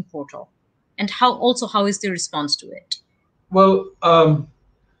writing portal? And how is the response to it? Well,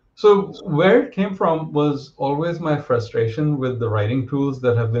 so where it came from was always my frustration with the writing tools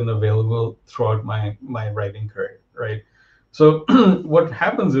that have been available throughout my writing career, right? So what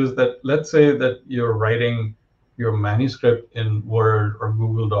happens is that, let's say that you're writing your manuscript in Word or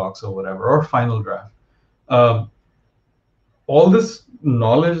Google Docs or whatever, or Final Draft. All this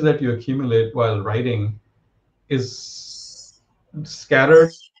knowledge that you accumulate while writing is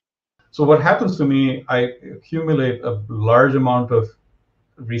scattered. So what happens to me, I accumulate a large amount of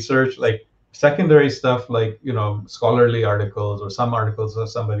research, like secondary stuff, like, you know, scholarly articles or some articles that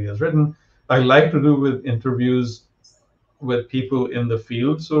somebody has written. I like to do with interviews with people in the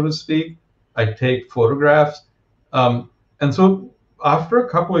field, so to speak. I take photographs. And so after a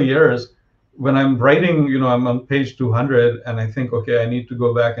couple of years, when I'm writing, you know, I'm on page 200 and I think, okay, I need to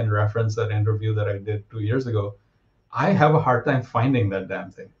go back and reference that interview that I did 2 years ago. I have a hard time finding that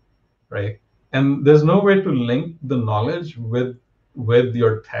damn thing, right? and there's no way to link the knowledge with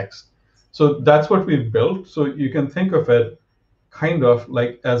your text. So that's what we've built. So you can think of it kind of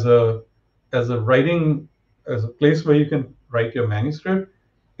like as a place where you can write your manuscript,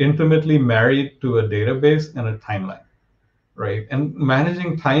 intimately married to a database and a timeline, right? And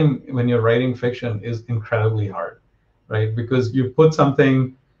managing time when you're writing fiction is incredibly hard, right? Because you put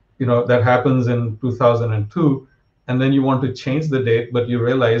something, that happens in 2002, and then you want to change the date, but you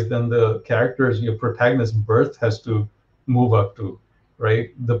realize then the characters, your protagonist's birth has to move up to,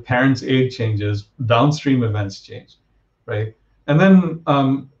 right? The parent's age changes, downstream events change, right? And then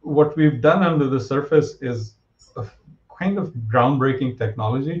what we've done under the surface is a kind of groundbreaking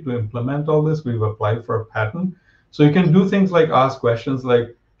technology to implement all this. We've applied for a patent. So you can do things like ask questions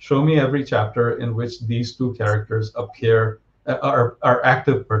like, show me every chapter in which these two characters appear, are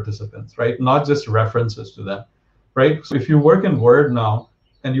active participants, right? Not just references to them, right? So if you work in Word now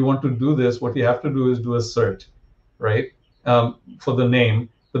and you want to do this, what you have to do is do a search, right? For the name.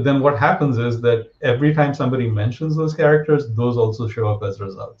 But then what happens is that every time somebody mentions those characters, those also show up as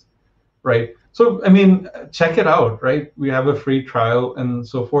results, right? So, I mean, check it out, right? We have a free trial and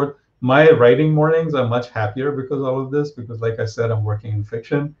so forth. My writing mornings are much happier because of all of this, because like I said, I'm working in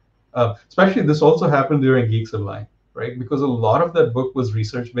fiction. Especially this also happened during Geeks Online, right? Because a lot of that book was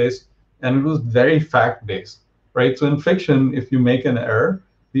research-based and it was very fact-based, right? So in fiction, if you make an error,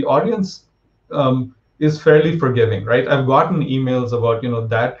 the audience is fairly forgiving, right? I've gotten emails about,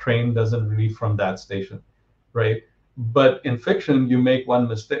 that train doesn't leave from that station, right? But in fiction, you make one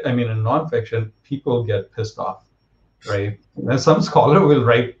mistake. I mean, in nonfiction, people get pissed off, right? And some scholar will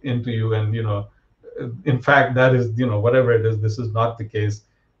write into you and, in fact, that is, whatever it is, this is not the case.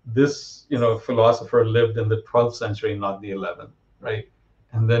 This, philosopher lived in the 12th century, not the 11th, right?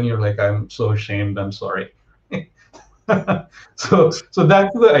 And then you're like, I'm so ashamed, I'm sorry. So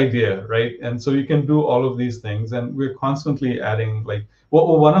that's the idea, right? And so you can do all of these things, and we're constantly adding, like,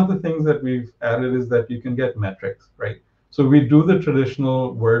 well, one of the things that we've added is that you can get metrics, right? So we do the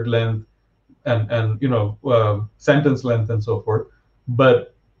traditional word length and sentence length and so forth,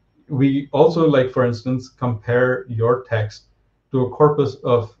 but we also, like, for instance, compare your text to a corpus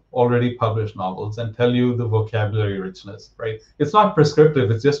of already published novels and tell you the vocabulary richness, right? It's not prescriptive,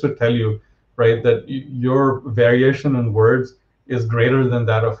 it's just to tell you, right, that your variation in words is greater than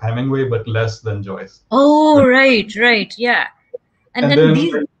that of Hemingway, but less than Joyce. Oh, right, yeah. And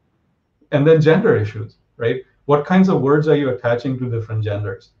then gender issues, right? What kinds of words are you attaching to different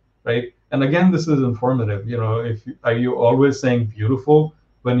genders, right? And again, this is informative. Are you always saying beautiful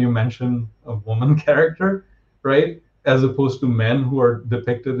when you mention a woman character, right? As opposed to men who are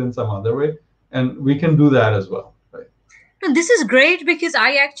depicted in some other way. And we can do that as well. This is great because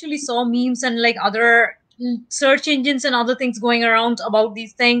I actually saw memes and like other search engines and other things going around about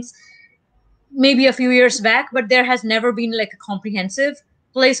these things maybe a few years back, but there has never been like a comprehensive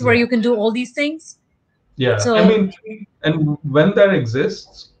place where you can do all these things. Yeah, so, I mean, and when that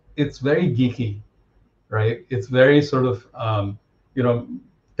exists, it's very geeky, right? It's very sort of,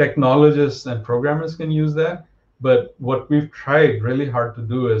 technologists and programmers can use that. But what we've tried really hard to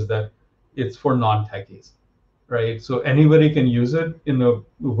do is that it's for non-techies. Right, so anybody can use it in a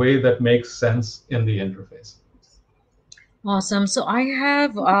way that makes sense in the interface. Awesome. So I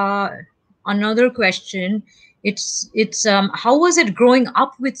have another question. It's how was it growing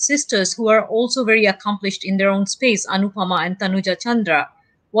up with sisters who are also very accomplished in their own space, Anupama and Tanuja Chandra?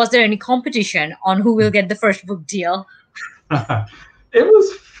 Was there any competition on who will get the first book deal? It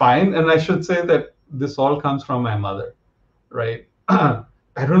was fine, and I should say that this all comes from my mother, right? I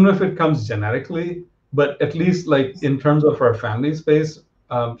don't know if it comes genetically, but at least like in terms of our family space,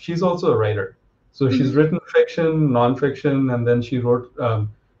 she's also a writer. So she's written fiction, nonfiction, and then she wrote,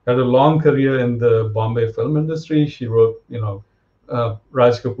 had a long career in the Bombay film industry. She wrote,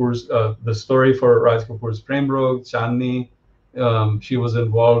 Raj Kapoor's, the story for Raj Kapoor's Prem Rog, Chandni. She was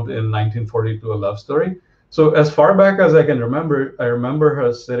involved in 1942, A Love Story. So as far back as I can remember, I remember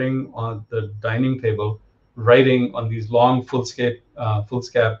her sitting on the dining table, writing on these long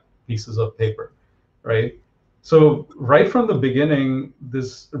foolscap pieces of paper. Right. So right from the beginning,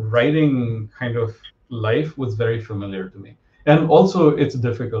 this writing kind of life was very familiar to me, and also its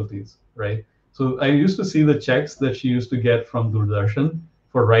difficulties. Right. So I used to see the checks that she used to get from Doordarshan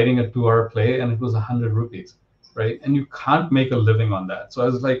for writing a 2-hour play, and it was 100 rupees. Right. And you can't make a living on that. So I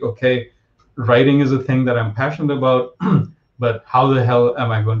was like, OK, writing is a thing that I'm passionate about, but how the hell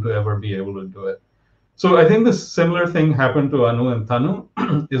am I going to ever be able to do it? So I think the similar thing happened to Anu and Tanu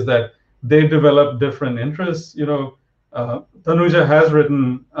is that they develop different interests. Tanuja has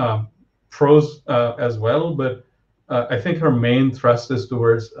written prose as well, but I think her main thrust is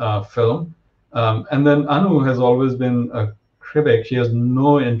towards film. And then Anu has always been a critic. She has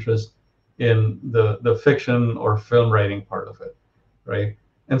no interest in the fiction or film writing part of it, right?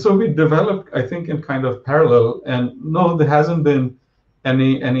 And so we developed, I think, in kind of parallel. And no, there hasn't been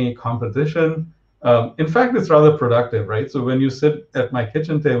any competition. In fact, it's rather productive, right? So when you sit at my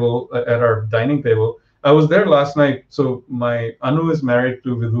kitchen table, at our dining table, I was there last night. So my Anu is married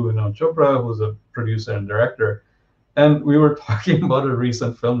to Vidhu Vinod Chopra, who's a producer and director. And we were talking about a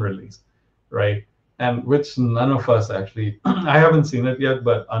recent film release, right? And which none of us actually, I haven't seen it yet,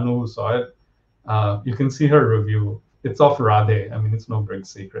 but Anu saw it. You can see her review. It's of Radhe. I mean, it's no big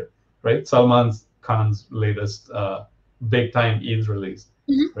secret, right? Salman Khan's latest big time Eid release,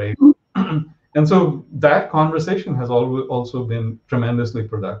 right? And so that conversation has also been tremendously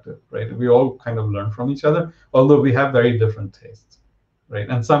productive, right? We all kind of learn from each other, although we have very different tastes, right?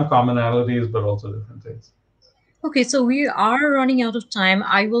 And some commonalities, but also different tastes. Okay, so we are running out of time.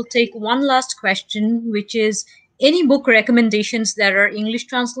 I will take one last question, which is any book recommendations that are English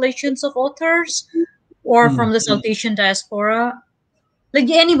translations of authors or from the South Asian diaspora? Like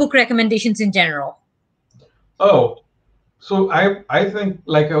any book recommendations in general. Oh, so I think,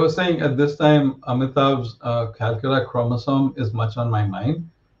 like I was saying at this time, Amitabh's Calcutta Chromosome is much on my mind.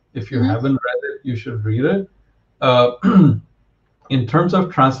 If you haven't read it, you should read it. In terms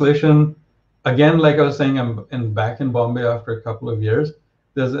of translation, again, like I was saying, I'm back in Bombay after a couple of years.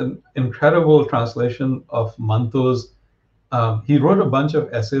 There's an incredible translation of Manto's. He wrote a bunch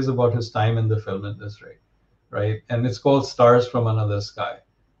of essays about his time in the film industry, right? And it's called Stars from Another Sky.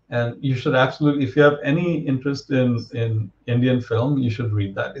 And you should absolutely, if you have any interest in Indian film, you should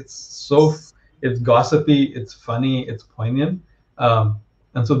read that. It's gossipy, it's funny, it's poignant.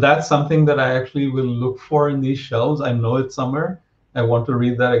 And so that's something that I actually will look for in these shelves. I know it's somewhere. I want to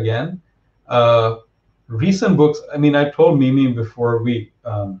read that again. Recent books, I mean, I told Mimi before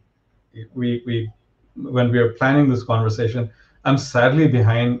when we were planning this conversation, I'm sadly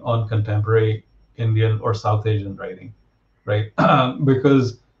behind on contemporary Indian or South Asian writing, right?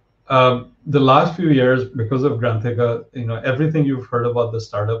 Because the last few years, because of Granthika, everything you've heard about the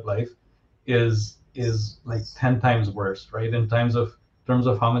startup life is like 10 times worse, right? In terms of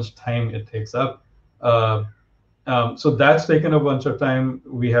how much time it takes up. So that's taken a bunch of time.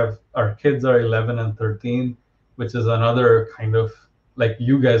 Our kids are 11 and 13, which is another kind of, like,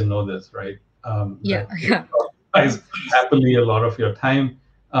 you guys know this, right? Yeah. Occupies happily a lot of your time.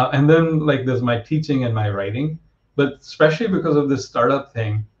 And then, like, there's my teaching and my writing, but especially because of this startup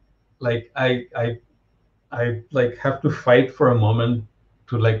thing, like I like have to fight for a moment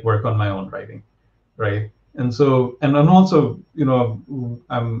to like work on my own writing, right? And so, and then also,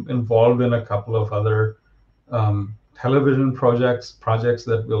 I'm involved in a couple of other television projects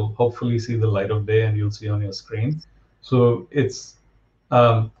that will hopefully see the light of day and you'll see on your screen. So it's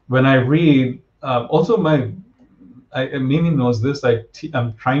when I read, also Mimi knows this,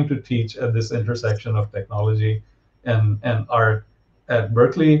 I'm trying to teach at this intersection of technology and art at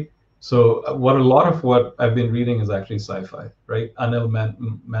Berkeley. So a lot of what I've been reading is actually sci-fi, right? Anil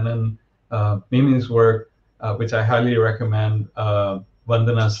Menon, Mimi's work, which I highly recommend,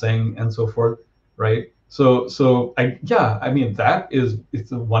 Vandana Singh, and so forth, right? So I mean,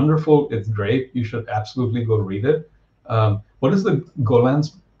 it's wonderful, it's great. You should absolutely go read it. What is the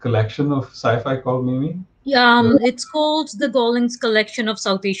Golan's collection of sci-fi called, Mimi? It's called the Golan's collection of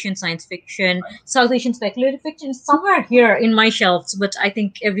South Asian science fiction, South Asian speculative fiction, somewhere here in my shelves, but I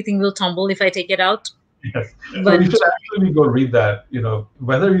think everything will tumble if I take it out. Yes. But so you should actually go read that,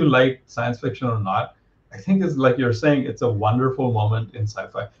 whether you like science fiction or not. I think it's like you're saying, it's a wonderful moment in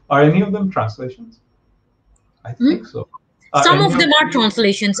sci-fi. Are any of them translations? I think so. Some of them are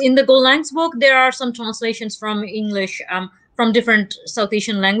translations. In the Golan's book, there are some translations from English, from different South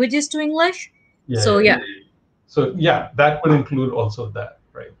Asian languages to English. So that would include also that,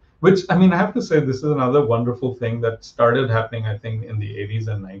 right? Which, I mean, I have to say, this is another wonderful thing that started happening, I think, in the 80s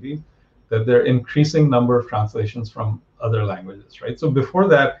and 90s, that there are increasing number of translations from other languages, right? So before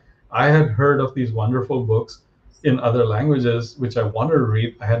that, I had heard of these wonderful books in other languages, which I wanted to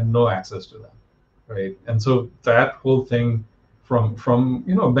read. I had no access to them, right? And so that whole thing from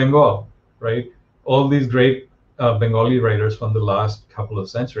Bengal, right? All these great Bengali writers from the last couple of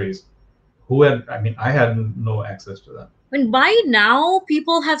centuries, I had no access to them. And by now,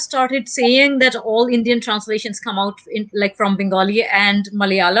 people have started saying that all Indian translations come out from Bengali and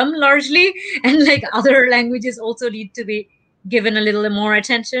Malayalam largely, and like other languages also need to be given a little more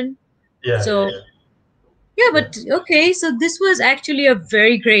attention. But okay, so this was actually a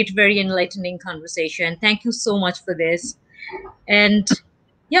very great, very enlightening conversation. Thank you so much for this. And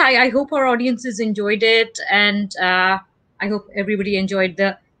I hope our audiences enjoyed it, and I hope everybody enjoyed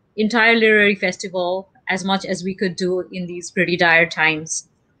the entire literary festival as much as we could do in these pretty dire times.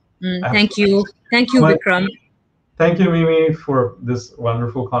 Thank you. Thank you, Vikram. Thank you, Mimi, for this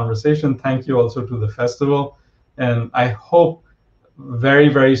wonderful conversation. Thank you also to the festival. And I hope very,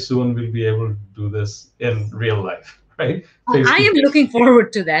 very soon we'll be able to do this in real life, right? I am looking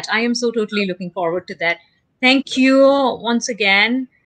forward to that. I am so totally looking forward to that. Thank you once again.